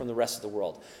different from the rest of the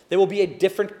world. They will be a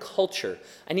different culture.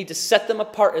 I need to set them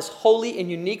apart as holy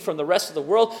and unique from the rest of the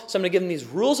world. So I'm going to give them these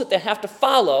rules that they have to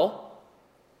follow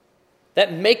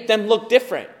that make them look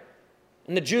different.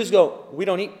 And the Jews go, we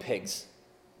don't eat pigs.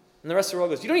 And the rest of the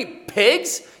world goes, you don't eat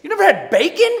pigs? You never had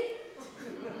bacon?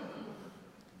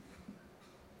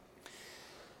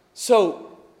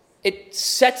 So it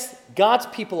sets God's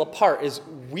people apart as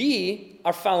we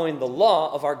are following the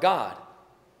law of our God.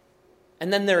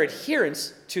 And then their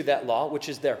adherence to that law, which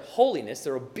is their holiness,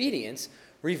 their obedience,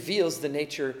 reveals the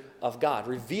nature of God,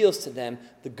 reveals to them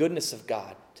the goodness of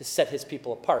God to set his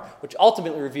people apart, which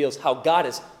ultimately reveals how God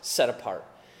is set apart.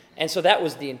 And so that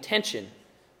was the intention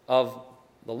of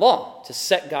the law, to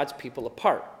set God's people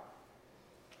apart.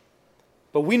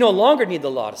 But we no longer need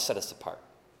the law to set us apart,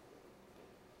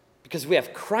 because we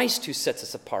have Christ who sets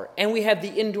us apart, and we have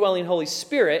the indwelling Holy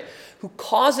Spirit who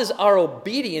causes our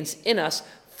obedience in us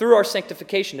through our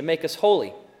sanctification to make us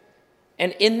holy.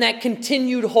 And in that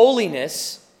continued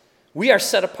holiness, we are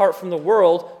set apart from the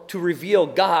world to reveal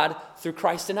God through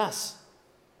Christ in us.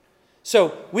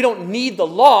 So we don't need the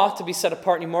law to be set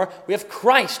apart anymore. We have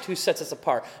Christ who sets us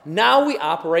apart. Now we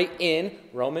operate in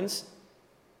Romans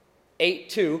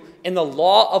 8:2, in the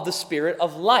law of the Spirit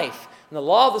of life. And the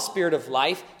law of the Spirit of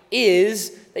life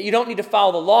is that you don't need to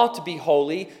follow the law to be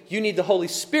holy. You need the Holy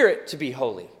Spirit to be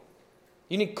holy.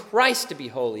 You need Christ to be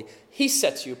holy. He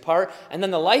sets you apart. And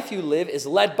then the life you live is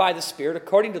led by the Spirit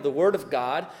according to the Word of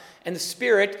God. And the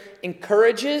Spirit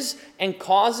encourages and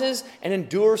causes and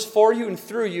endures for you and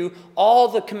through you all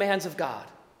the commands of God,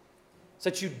 so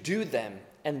that you do them.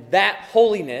 And that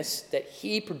holiness that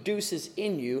he produces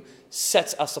in you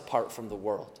sets us apart from the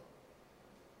world.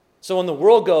 So when the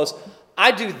world goes,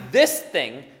 I do this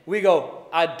thing, we go,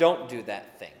 I don't do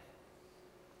that thing.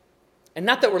 And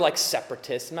not that we're like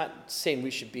separatists. I'm not saying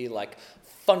we should be like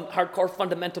hardcore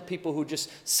fundamental people who just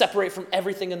separate from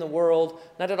everything in the world.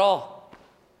 Not at all.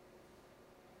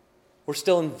 We're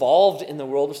still involved in the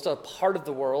world. We're still a part of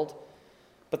the world.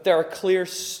 But there are clear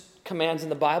commands in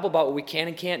the Bible about what we can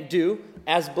and can't do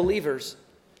as believers.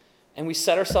 And we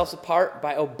set ourselves apart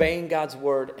by obeying God's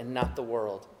word and not the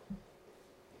world.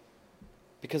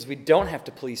 Because we don't have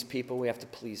to please people, we have to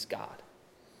please God.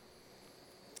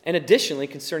 And additionally,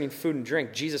 concerning food and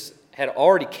drink, Jesus had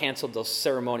already canceled those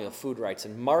ceremonial food rites.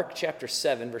 In Mark chapter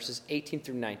 7, verses 18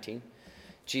 through 19,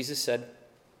 Jesus said,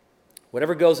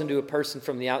 whatever goes into a person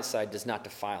from the outside does not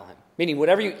defile him. Meaning,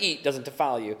 whatever you eat doesn't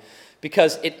defile you,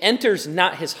 because it enters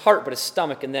not his heart but his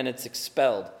stomach, and then it's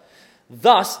expelled.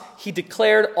 Thus, he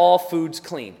declared all foods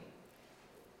clean.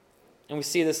 And we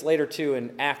see this later too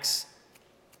in Acts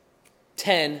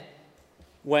 10,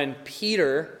 when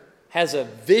Peter has a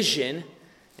vision,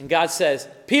 and God says,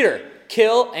 Peter,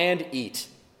 kill and eat.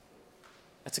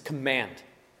 That's a command.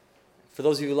 For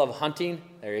those of you who love hunting,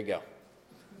 there you go.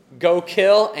 Go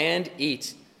kill and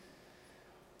eat.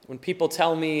 When people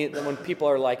tell me that when people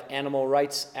are like animal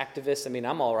rights activists, I mean,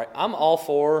 I'm all right. I'm all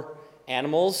for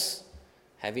animals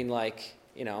having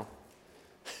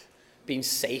being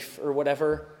safe or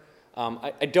whatever.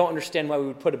 I don't understand why we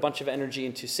would put a bunch of energy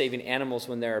into saving animals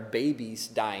when there are babies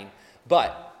dying.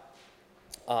 But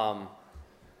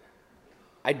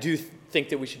I do think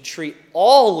that we should treat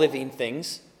all living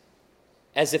things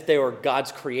as if they were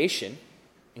God's creation,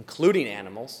 including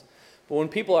animals. But when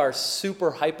people are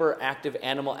super hyperactive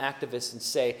animal activists and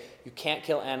say you can't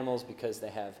kill animals because they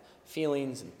have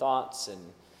feelings and thoughts,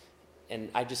 and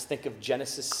I just think of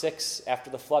Genesis 6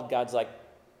 after the flood, God's like,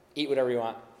 eat whatever you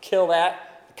want, kill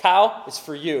that, The cow is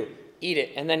for you. Eat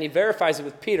it. And then he verifies it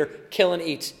with Peter, kill and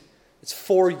eat. It's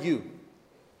for you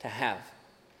to have.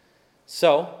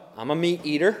 So, I'm a meat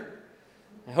eater.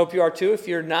 I hope you are too. If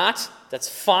you're not, that's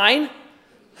fine.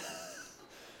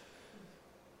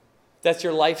 That's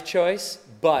your life choice.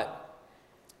 But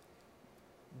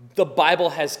the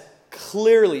Bible has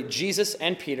clearly, Jesus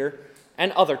and Peter,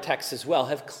 and other texts as well,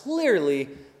 have clearly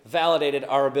validated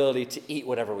our ability to eat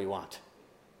whatever we want.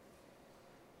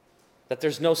 That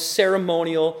there's no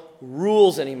ceremonial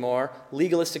rules anymore,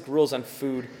 legalistic rules on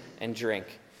food and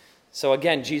drink. So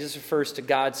again, Jesus refers to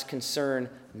God's concern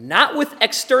not with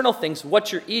external things,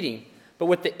 what you're eating, but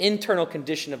with the internal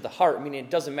condition of the heart, meaning it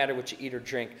doesn't matter what you eat or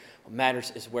drink. What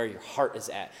matters is where your heart is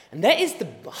at. And that is the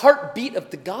heartbeat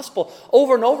of the gospel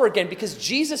over and over again, because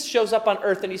Jesus shows up on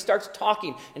earth and he starts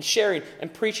talking and sharing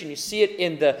and preaching. You see it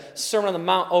in the Sermon on the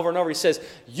Mount over and over. He says,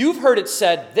 you've heard it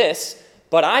said this,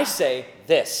 but I say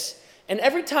this. And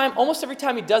almost every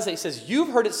time he does it, he says, you've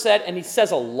heard it said, and he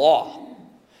says a law.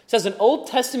 He says an Old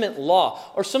Testament law,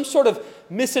 or some sort of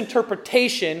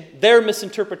misinterpretation, their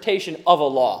misinterpretation of a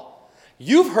law.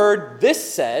 You've heard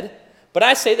this said, but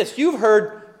I say this. You've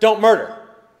heard, don't murder.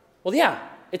 Well, yeah,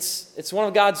 it's one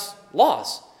of God's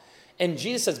laws. And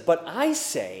Jesus says, but I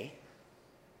say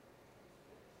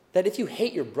that if you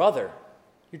hate your brother,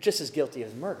 you're just as guilty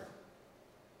as murder.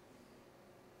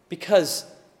 Because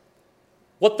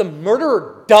what the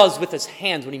murderer does with his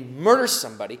hands when he murders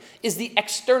somebody is the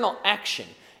external action.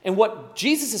 And what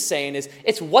Jesus is saying is,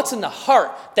 it's what's in the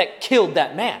heart that killed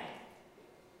that man.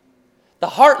 The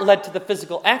heart led to the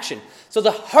physical action. So the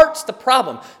heart's the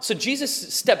problem. So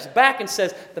Jesus steps back and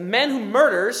says, the man who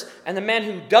murders and the man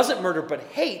who doesn't murder but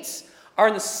hates are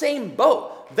in the same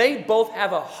boat. They both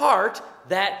have a heart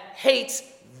that hates.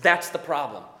 That's the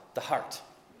problem, the heart.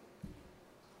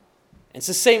 And it's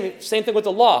the same thing with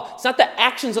the law. It's not the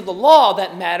actions of the law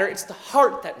that matter, it's the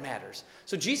heart that matters.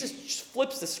 So Jesus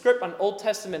flips the script on Old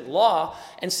Testament law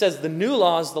and says the new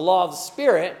law is the law of the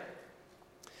Spirit,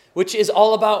 which is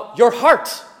all about your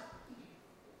heart.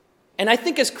 And I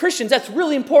think as Christians, that's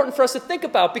really important for us to think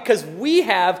about, because we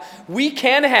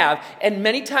can have, and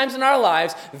many times in our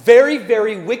lives, very,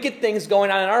 very wicked things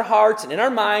going on in our hearts and in our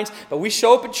minds, but we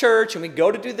show up at church and we go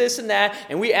to do this and that,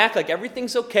 and we act like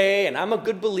everything's okay and I'm a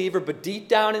good believer, but deep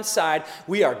down inside,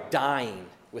 we are dying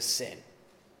with sin.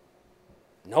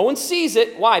 No one sees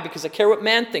it. Why? Because I care what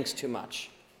man thinks too much.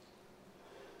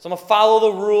 So I'm going to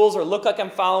follow the rules or look like I'm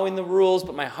following the rules,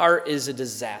 but my heart is a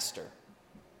disaster.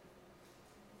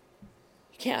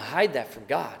 You can't hide that from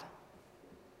God.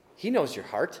 He knows your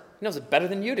heart. He knows it better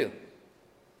than you do.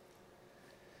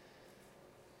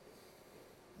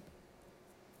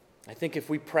 I think if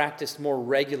we practiced more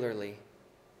regularly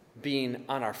being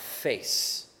on our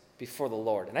face before the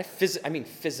Lord, and I mean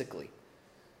physically,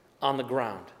 on the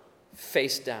ground,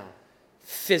 face down,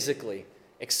 physically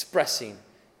expressing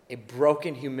a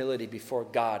broken humility before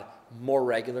God more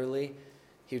regularly,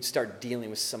 he would start dealing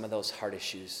with some of those heart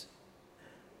issues.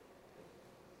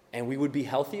 And we would be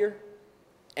healthier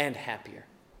and happier.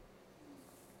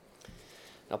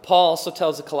 Now, Paul also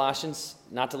tells the Colossians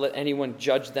not to let anyone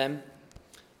judge them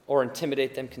or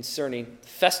intimidate them concerning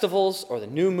festivals or the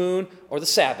new moon or the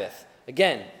Sabbath.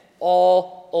 Again,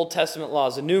 all Old Testament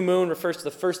laws. The new moon refers to the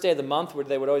first day of the month, where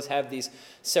they would always have these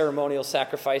ceremonial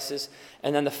sacrifices.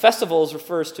 And then the festivals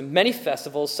refers to many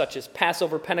festivals, such as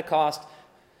Passover, Pentecost,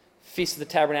 Feast of the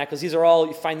Tabernacles. These are all,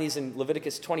 you find these in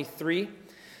Leviticus 23.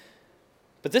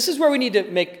 But this is where we need to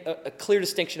make a clear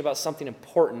distinction about something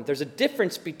important. There's a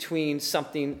difference between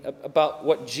something about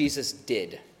what Jesus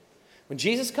did. When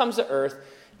Jesus comes to earth,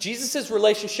 Jesus'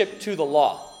 relationship to the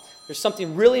law. There's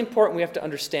something really important we have to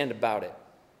understand about it.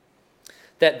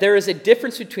 That there is a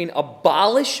difference between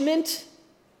abolishment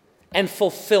and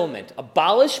fulfillment.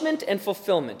 Abolishment and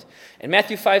fulfillment. In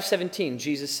Matthew 5:17,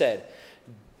 Jesus said,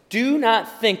 do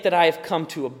not think that I have come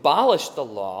to abolish the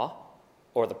law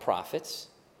or the prophets.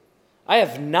 I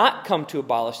have not come to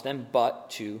abolish them, but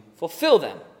to fulfill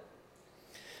them.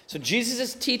 So Jesus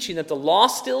is teaching that the law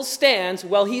still stands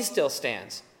while he still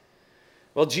stands.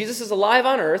 While Jesus is alive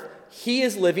on earth, he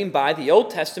is living by the Old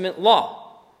Testament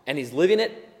law, and he's living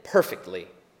it perfectly,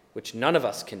 which none of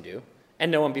us can do,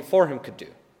 and no one before him could do.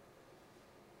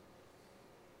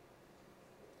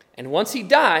 And once he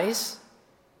dies,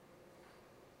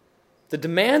 the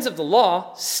demands of the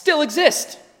law still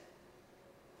exist.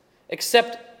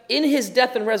 Except in his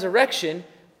death and resurrection,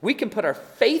 we can put our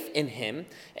faith in him,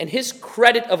 and his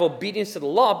credit of obedience to the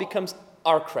law becomes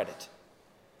our credit.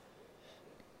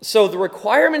 So the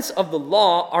requirements of the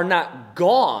law are not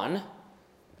gone,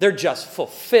 they're just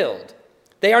fulfilled.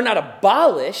 They are not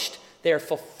abolished, They are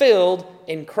fulfilled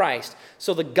in Christ.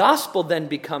 So the gospel then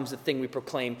becomes the thing we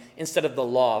proclaim instead of the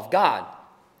law of God.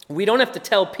 We don't have to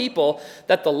tell people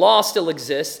that the law still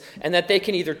exists and that they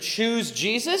can either choose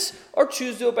Jesus or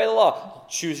choose to obey the law.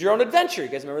 Choose your own adventure. You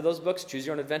guys remember those books? Choose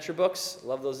your own adventure books.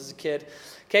 Love those as a kid.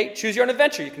 Okay, choose your own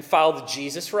adventure. You can follow the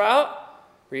Jesus route,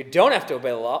 where you don't have to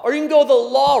obey the law, or you can go the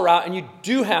law route and you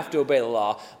do have to obey the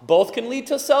law. Both can lead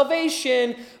to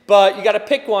salvation, but you got to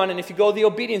pick one, and if you go the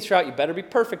obedience route, you better be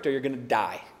perfect or you're going to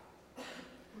die.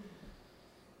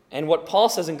 And what Paul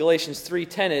says in Galatians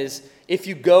 3:10 is, if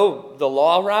you go the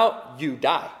law route, you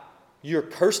die. You're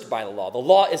cursed by the law. The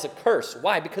law is a curse.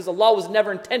 Why? Because the law was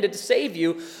never intended to save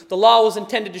you. The law was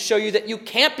intended to show you that you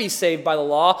can't be saved by the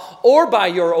law or by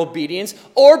your obedience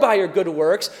or by your good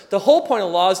works. The whole point of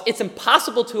the law is it's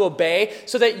impossible to obey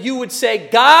so that you would say,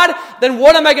 God, then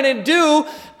what am I going to do?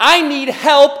 I need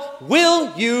help.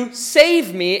 Will you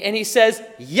save me? And he says,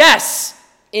 yes,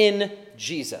 in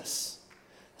Jesus.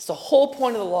 It's the whole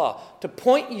point of the law, to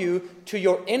point you to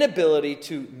your inability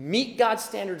to meet God's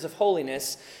standards of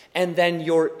holiness and then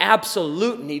your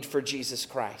absolute need for Jesus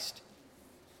Christ.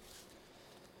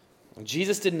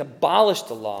 Jesus didn't abolish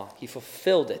the law, he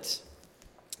fulfilled it.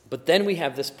 But then we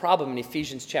have this problem in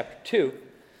Ephesians chapter 2.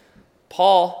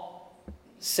 Paul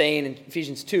saying in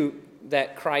Ephesians 2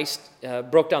 that Christ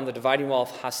broke down the dividing wall of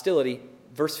hostility,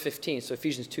 verse 15, so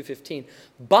Ephesians 2:15,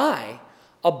 by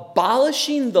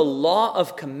abolishing the law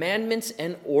of commandments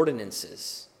and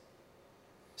ordinances.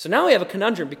 So now we have a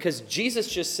conundrum because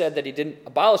Jesus just said that he didn't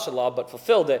abolish the law but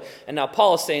fulfilled it. And now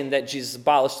Paul is saying that Jesus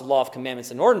abolished the law of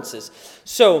commandments and ordinances.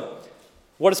 So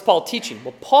what is Paul teaching?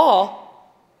 Well,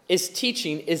 Paul is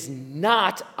teaching is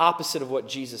not opposite of what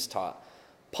Jesus taught.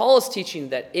 Paul is teaching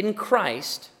that in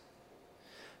Christ,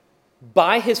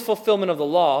 by his fulfillment of the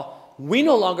law, we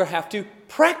no longer have to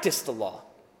practice the law.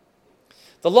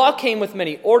 The law came with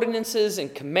many ordinances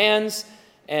and commands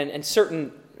and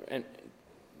certain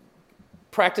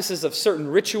practices of certain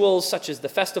rituals, such as the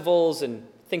festivals and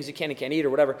things you can and can't eat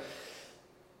or whatever.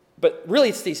 But really,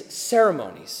 it's these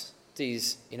ceremonies.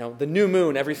 These, the new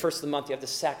moon, every first of the month, you have to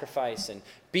sacrifice and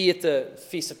be at the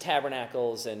Feast of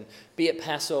Tabernacles and be at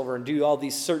Passover and do all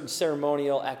these certain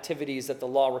ceremonial activities that the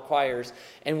law requires.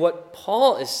 And what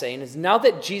Paul is saying is now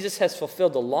that Jesus has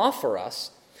fulfilled the law for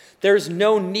us, there's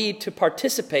no need to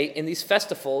participate in these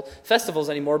festivals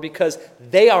anymore because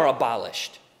they are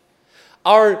abolished.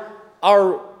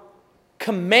 Our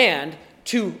command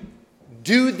to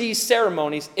do these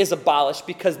ceremonies is abolished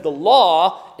because the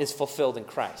law is fulfilled in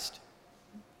Christ.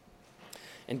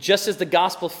 And just as the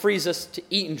gospel frees us to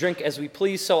eat and drink as we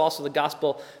please, so also the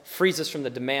gospel frees us from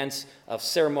the demands of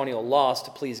ceremonial laws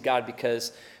to please God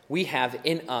because we have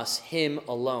in us him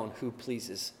alone who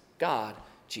pleases God,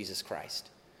 Jesus Christ.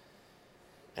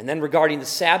 And then regarding the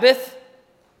Sabbath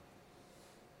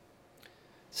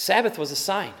was a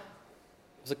sign.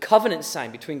 It was a covenant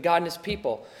sign between God and his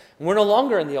people. And we're no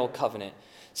longer in the old covenant.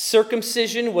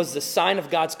 Circumcision was the sign of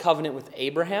God's covenant with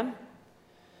Abraham.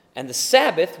 And the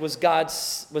Sabbath was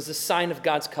the sign of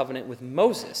God's covenant with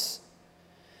Moses.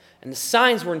 And the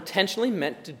signs were intentionally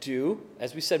meant to do,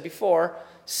 as we said before,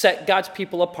 set God's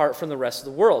people apart from the rest of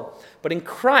the world. But in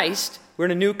Christ, we're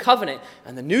in a new covenant.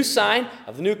 And the new sign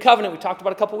of the new covenant we talked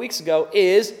about a couple weeks ago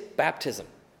is baptism.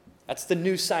 That's the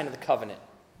new sign of the covenant.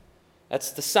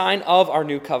 That's the sign of our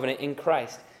new covenant in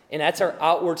Christ. And that's our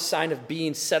outward sign of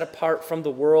being set apart from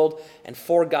the world and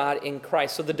for God in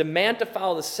Christ. So the demand to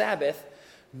follow the Sabbath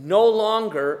no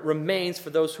longer remains for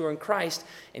those who are in Christ.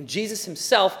 And Jesus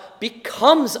himself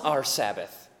becomes our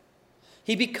Sabbath.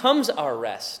 He becomes our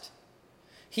rest.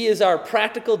 He is our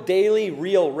practical, daily,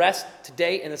 real rest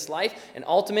today in this life. And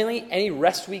ultimately, any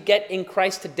rest we get in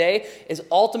Christ today is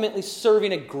ultimately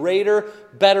serving a greater,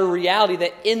 better reality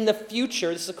that in the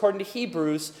future, this is according to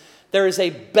Hebrews, there is a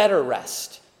better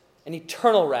rest, an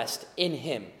eternal rest in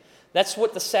him. That's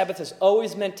what the Sabbath is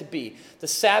always meant to be. The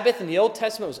Sabbath in the Old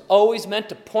Testament was always meant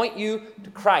to point you to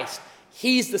Christ.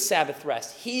 He's the Sabbath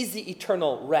rest. He's the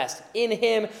eternal rest. In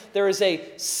him, there is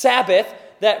a Sabbath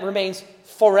that remains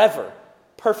forever.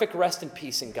 Perfect rest and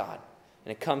peace in God.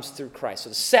 And it comes through Christ. So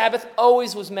the Sabbath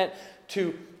always was meant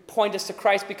to point us to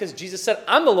Christ because Jesus said,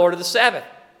 I'm the Lord of the Sabbath.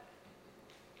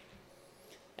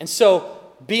 And so,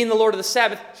 being the Lord of the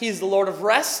Sabbath, he's the Lord of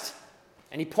rest,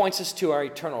 and he points us to our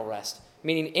eternal rest.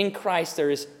 Meaning in Christ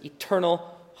there is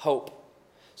eternal hope.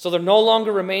 So there no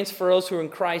longer remains for those who are in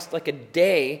Christ like a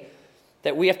day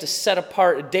that we have to set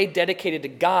apart, a day dedicated to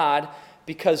God,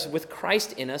 because with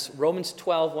Christ in us, Romans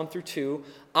 12, 1 through 2,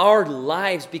 our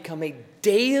lives become a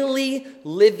daily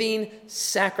living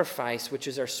sacrifice, which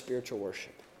is our spiritual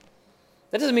worship.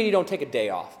 That doesn't mean you don't take a day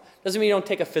off. Doesn't mean you don't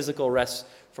take a physical rest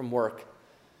from work.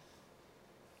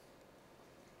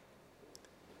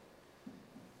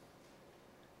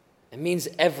 It means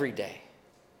every day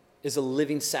is a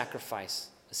living sacrifice,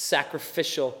 a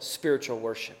sacrificial spiritual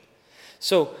worship.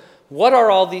 So, what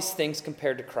are all these things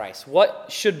compared to Christ? What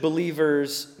should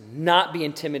believers not be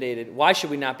intimidated? Why should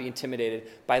we not be intimidated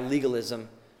by legalism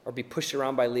or be pushed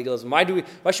around by legalism?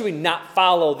 Why should we not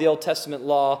follow the Old Testament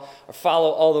law or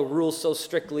follow all the rules so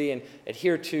strictly and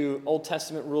adhere to Old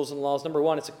Testament rules and laws? Number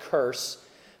one, it's a curse.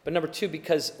 But number two,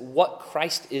 because what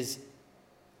Christ is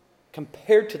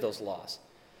compared to those laws.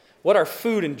 What are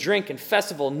food and drink and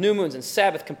festival, new moons and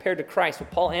Sabbath compared to Christ? Well,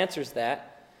 Paul answers that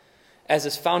as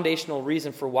his foundational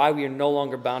reason for why we are no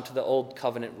longer bound to the old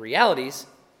covenant realities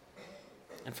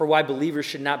and for why believers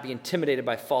should not be intimidated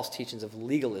by false teachings of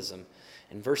legalism.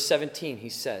 In verse 17, he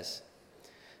says,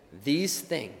 these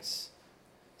things,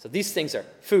 so these things are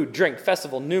food, drink,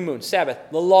 festival, new moon, Sabbath,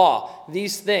 the law.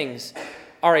 These things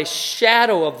are a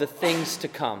shadow of the things to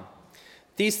come.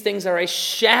 These things are a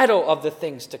shadow of the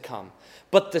things to come.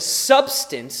 But the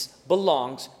substance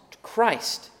belongs to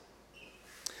Christ.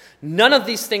 None of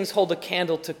these things hold a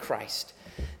candle to Christ.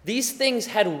 These things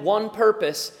had one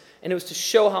purpose, and it was to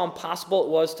show how impossible it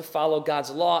was to follow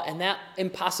God's law, and that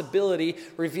impossibility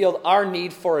revealed our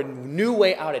need for a new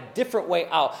way out, a different way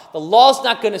out. The law's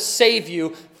not going to save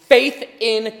you. Faith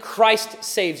in Christ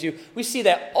saves you. We see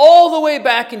that all the way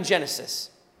back in Genesis.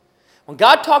 When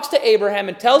God talks to Abraham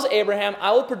and tells Abraham,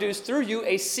 I will produce through you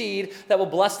a seed that will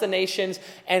bless the nations,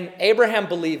 and Abraham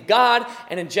believed God,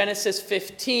 and in Genesis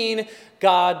 15,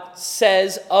 God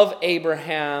says of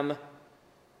Abraham,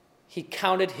 he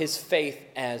counted his faith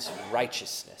as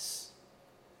righteousness.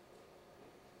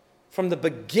 From the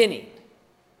beginning,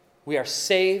 we are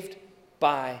saved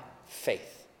by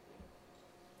faith.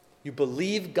 You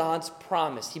believe God's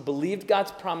promise. He believed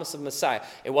God's promise of Messiah.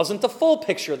 It wasn't the full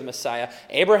picture of the Messiah.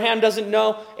 Abraham did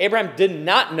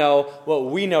not know what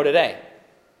we know today.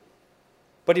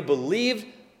 But he believed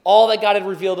all that God had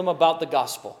revealed him about the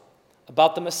gospel,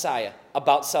 about the Messiah,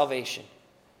 about salvation.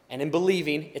 And in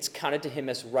believing, it's counted to him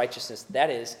as righteousness.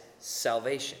 That is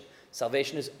salvation.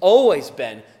 Salvation has always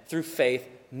been through faith,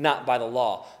 not by the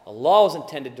law. The law was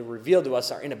intended to reveal to us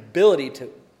our inability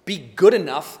to be good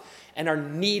enough and our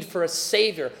need for a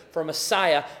Savior, for a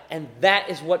Messiah, and that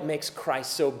is what makes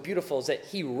Christ so beautiful, is that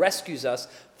he rescues us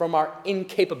from our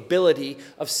incapability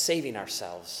of saving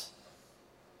ourselves.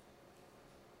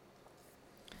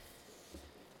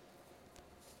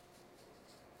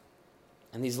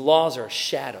 And these laws are a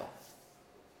shadow.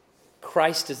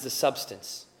 Christ is the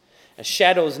substance. A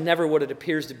shadow is never what it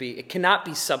appears to be. It cannot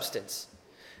be substance.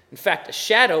 In fact, a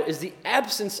shadow is the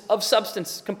absence of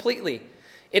substance completely.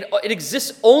 It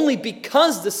exists only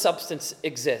because the substance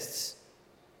exists.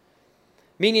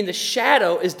 Meaning the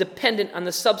shadow is dependent on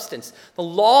the substance. The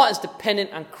law is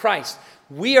dependent on Christ.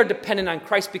 We are dependent on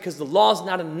Christ because the law is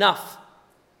not enough.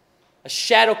 A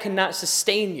shadow cannot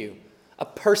sustain you. A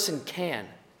person can.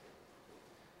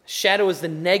 A shadow is the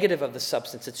negative of the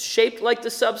substance. It's shaped like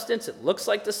the substance. It looks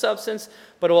like the substance.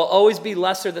 But it will always be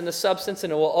lesser than the substance.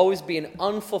 And it will always be an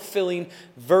unfulfilling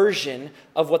version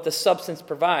of what the substance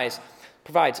provides.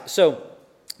 So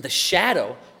the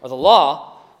shadow, or the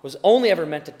law, was only ever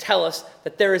meant to tell us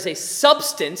that there is a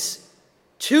substance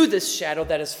to this shadow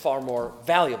that is far more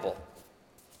valuable.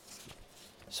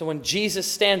 So when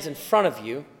Jesus stands in front of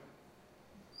you,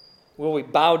 will we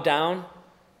bow down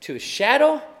to a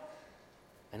shadow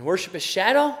and worship a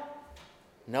shadow?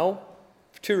 No,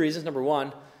 for two reasons. Number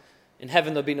one, in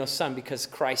heaven there'll be no sun because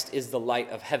Christ is the light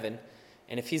of heaven.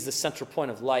 And if he's the central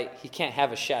point of light, he can't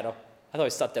have a shadow. I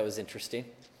always thought that was interesting.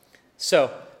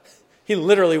 So, he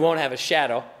literally won't have a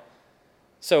shadow.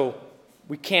 So,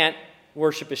 we can't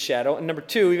worship his shadow. And number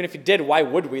two, even if he did, why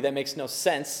would we? That makes no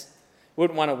sense. We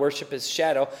wouldn't want to worship his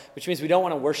shadow, which means we don't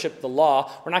want to worship the law.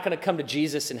 We're not going to come to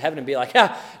Jesus in heaven and be like,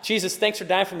 Jesus, thanks for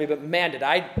dying for me, but man, did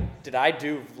I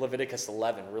do Leviticus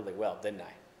 11 really well, didn't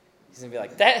I? He's going to be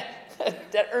like,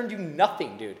 that earned you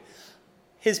nothing, dude.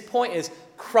 His point is,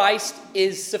 Christ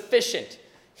is sufficient.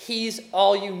 He's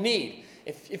all you need.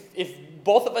 If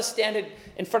both of us stand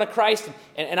in front of Christ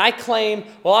and I claim,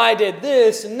 well, I did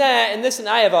this and that and this and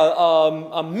I have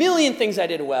a million things I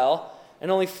did well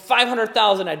and only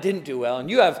 500,000 I didn't do well, and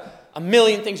you have a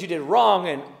million things you did wrong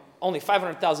and only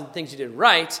 500,000 things you did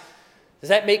right, does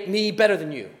that make me better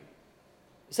than you?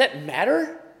 Does that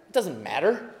matter? It doesn't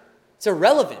matter. It's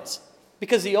irrelevant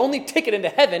because the only ticket into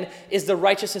heaven is the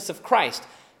righteousness of Christ.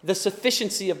 The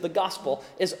sufficiency of the gospel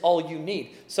is all you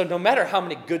need. So no matter how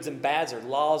many goods and bads or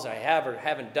laws I have or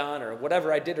haven't done or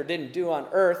whatever I did or didn't do on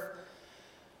earth,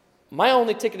 My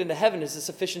only ticket into heaven is the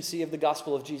sufficiency of the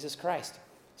gospel of Jesus Christ.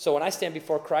 So when I stand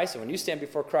before Christ and when you stand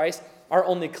before Christ, our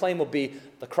only claim will be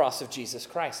the cross of Jesus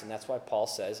Christ. And that's why Paul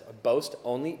says, boast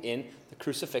only in the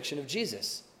crucifixion of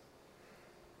Jesus.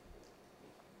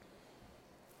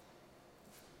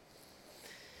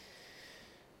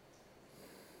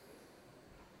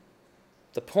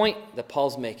 The point that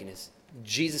Paul's making is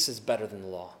Jesus is better than the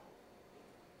law.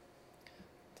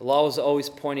 The law was always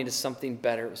pointing to something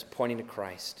better. It was pointing to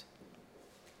Christ.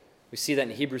 We see that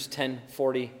in Hebrews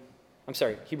 11:40,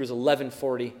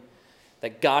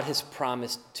 that God has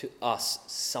promised to us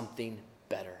something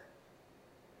better.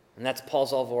 And that's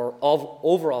Paul's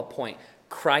overall point.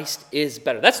 Christ is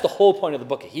better. That's the whole point of the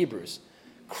book of Hebrews.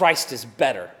 Christ is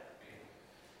better.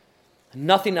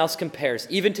 Nothing else compares.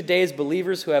 Even today as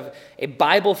believers who have a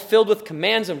Bible filled with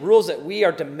commands and rules that we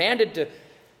are demanded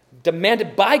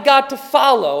by God to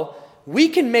follow, we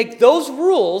can make those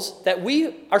rules that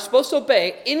we are supposed to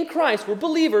obey in Christ. We're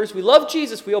believers. We love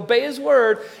Jesus. We obey his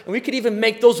word. And we could even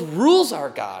make those rules our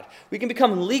God. We can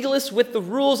become legalists with the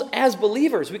rules as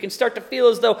believers. We can start to feel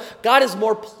as though God is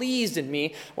more pleased in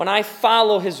me when I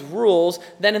follow his rules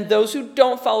than in those who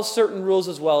don't follow certain rules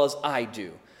as well as I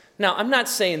do. Now, I'm not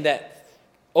saying that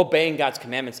obeying God's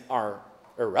commandments are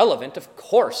irrelevant. Of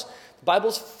course. The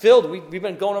Bible's filled. We've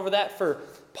been going over that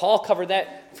Paul covered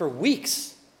that for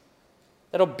weeks.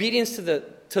 That obedience to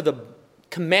the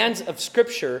commands of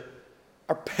Scripture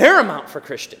are paramount for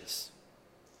Christians.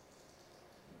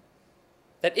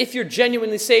 That if you're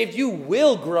genuinely saved, you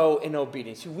will grow in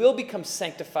obedience. You will become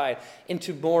sanctified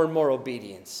into more and more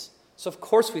obedience. So of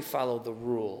course we follow the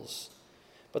rules.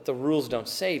 But the rules don't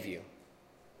save you.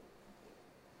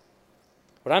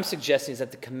 What I'm suggesting is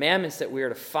that the commandments that we are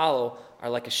to follow are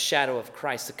like a shadow of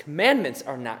Christ. The commandments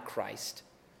are not Christ.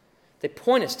 They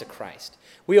point us to Christ.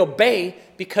 We obey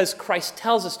because Christ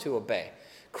tells us to obey.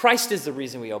 Christ is the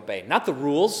reason we obey, not the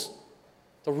rules.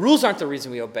 The rules aren't the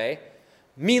reason we obey.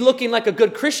 Me looking like a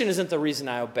good Christian isn't the reason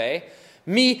I obey.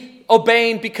 Me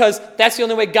obeying because that's the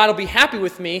only way God will be happy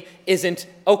with me isn't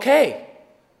okay.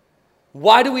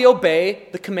 Why do we obey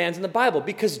the commands in the Bible?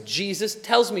 Because Jesus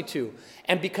tells me to.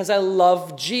 And because I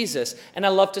love Jesus. And I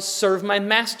love to serve my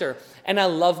master. And I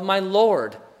love my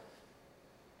Lord.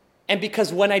 And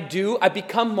because when I do, I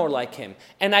become more like him.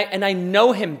 And I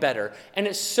know him better. And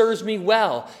it serves me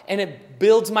well. And it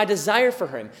builds my desire for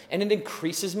him. And it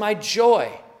increases my joy.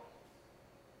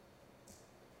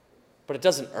 But it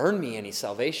doesn't earn me any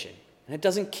salvation. And it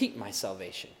doesn't keep my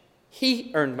salvation.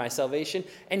 He earned my salvation,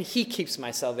 and he keeps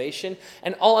my salvation.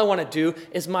 And all I want to do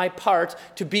is my part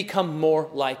to become more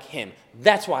like him.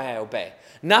 That's why I obey.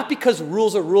 Not because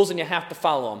rules are rules and you have to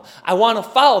follow them. I want to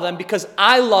follow them because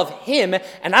I love him,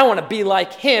 and I want to be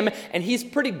like him, and he's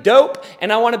pretty dope,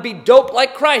 and I want to be dope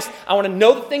like Christ. I want to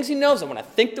know the things he knows. I want to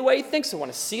think the way he thinks. I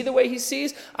want to see the way he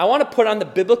sees. I want to put on the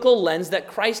biblical lens that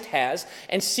Christ has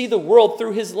and see the world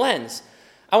through his lens.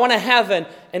 I want to have an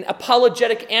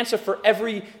apologetic answer for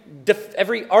every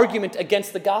argument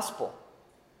against the gospel.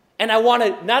 And I want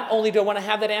to, not only do I want to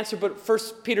have that answer, but 1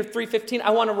 Peter 3:15,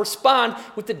 I want to respond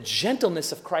with the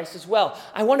gentleness of Christ as well.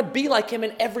 I want to be like him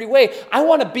in every way. I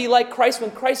want to be like Christ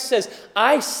when Christ says,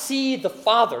 I see the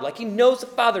Father, like he knows the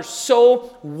Father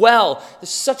so well. There's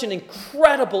such an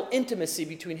incredible intimacy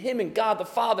between him and God the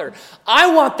Father.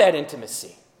 I want that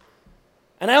intimacy.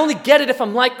 And I only get it if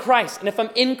I'm like Christ and if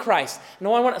I'm in Christ.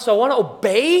 So I want to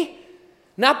obey,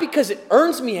 not because it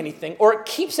earns me anything or it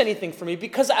keeps anything from me,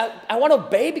 because I want to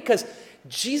obey because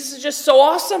Jesus is just so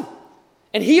awesome.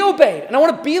 And he obeyed, and I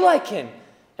want to be like him.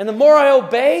 And the more I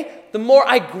obey, the more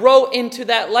I grow into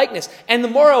that likeness. And the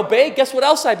more I obey, guess what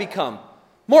else I become?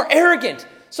 More arrogant.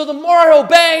 So the more I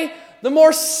obey, the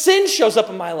more sin shows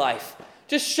up in my life.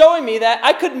 Just showing me that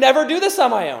I could never do this on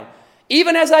my own.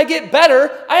 Even as I get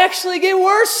better, I actually get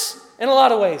worse in a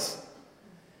lot of ways.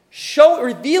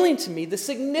 Revealing to me the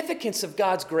significance of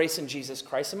God's grace in Jesus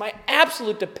Christ and my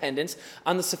absolute dependence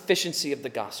on the sufficiency of the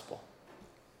gospel.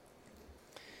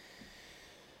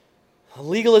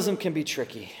 Legalism can be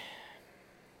tricky.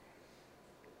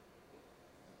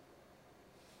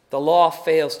 The law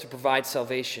fails to provide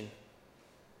salvation.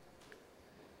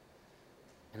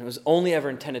 And it was only ever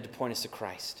intended to point us to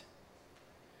Christ.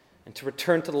 And to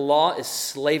return to the law is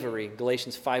slavery.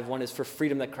 Galatians 5:1 is for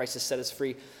freedom that Christ has set us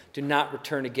free. Do not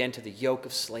return again to the yoke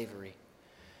of slavery.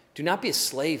 Do not be a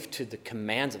slave to the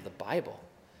commands of the Bible.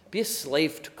 Be a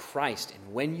slave to Christ.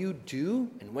 And when you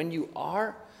do, and when you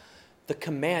are, the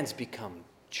commands become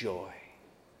joy.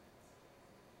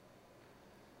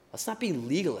 Let's not be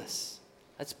legalists.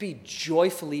 Let's be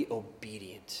joyfully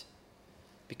obedient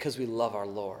because we love our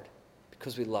Lord,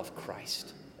 because we love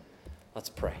Christ. Let's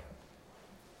pray.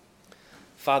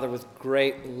 Father, with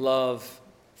great love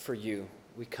for you,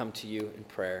 we come to you in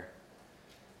prayer.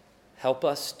 Help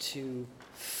us to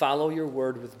follow your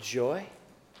word with joy.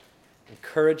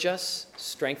 Encourage us,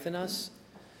 strengthen us.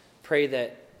 Pray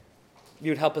that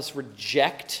you would help us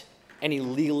reject any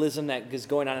legalism that is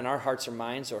going on in our hearts or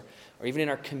minds, or even in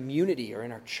our community or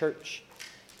in our church.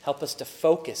 Help us to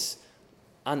focus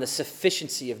on the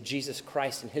sufficiency of Jesus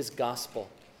Christ and his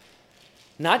gospel.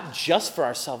 Not just for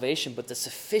our salvation, but the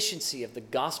sufficiency of the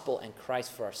gospel and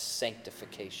Christ for our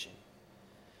sanctification.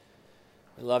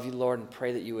 We love you, Lord, and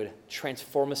pray that you would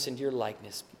transform us into your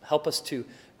likeness. Help us to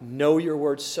know your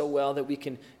word so well that we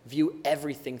can view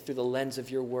everything through the lens of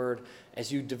your word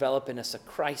as you develop in us a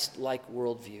Christ-like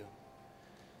worldview.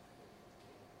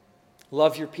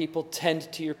 Love your people,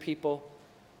 tend to your people,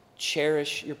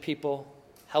 cherish your people.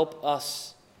 Help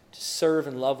us to serve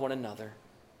and love one another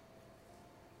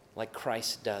like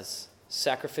Christ does,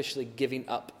 sacrificially giving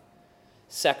up,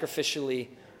 sacrificially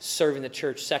serving the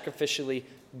church, sacrificially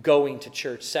going to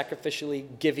church, sacrificially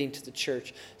giving to the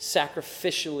church,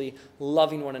 sacrificially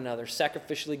loving one another,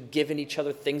 sacrificially giving each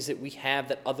other things that we have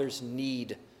that others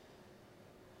need.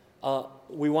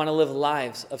 We want to live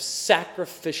lives of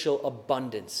sacrificial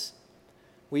abundance.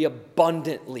 We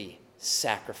abundantly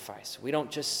sacrifice. We don't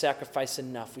just sacrifice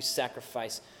enough. We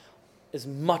sacrifice as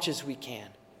much as we can.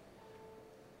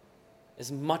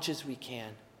 As much as we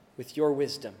can with your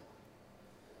wisdom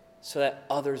so that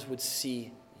others would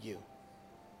see you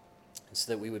and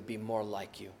so that we would be more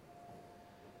like you.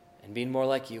 And being more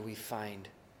like you, we find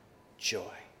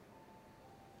joy.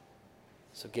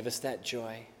 So give us that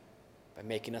joy by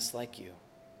making us like you.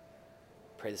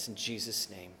 Pray this in Jesus'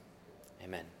 name.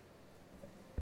 Amen.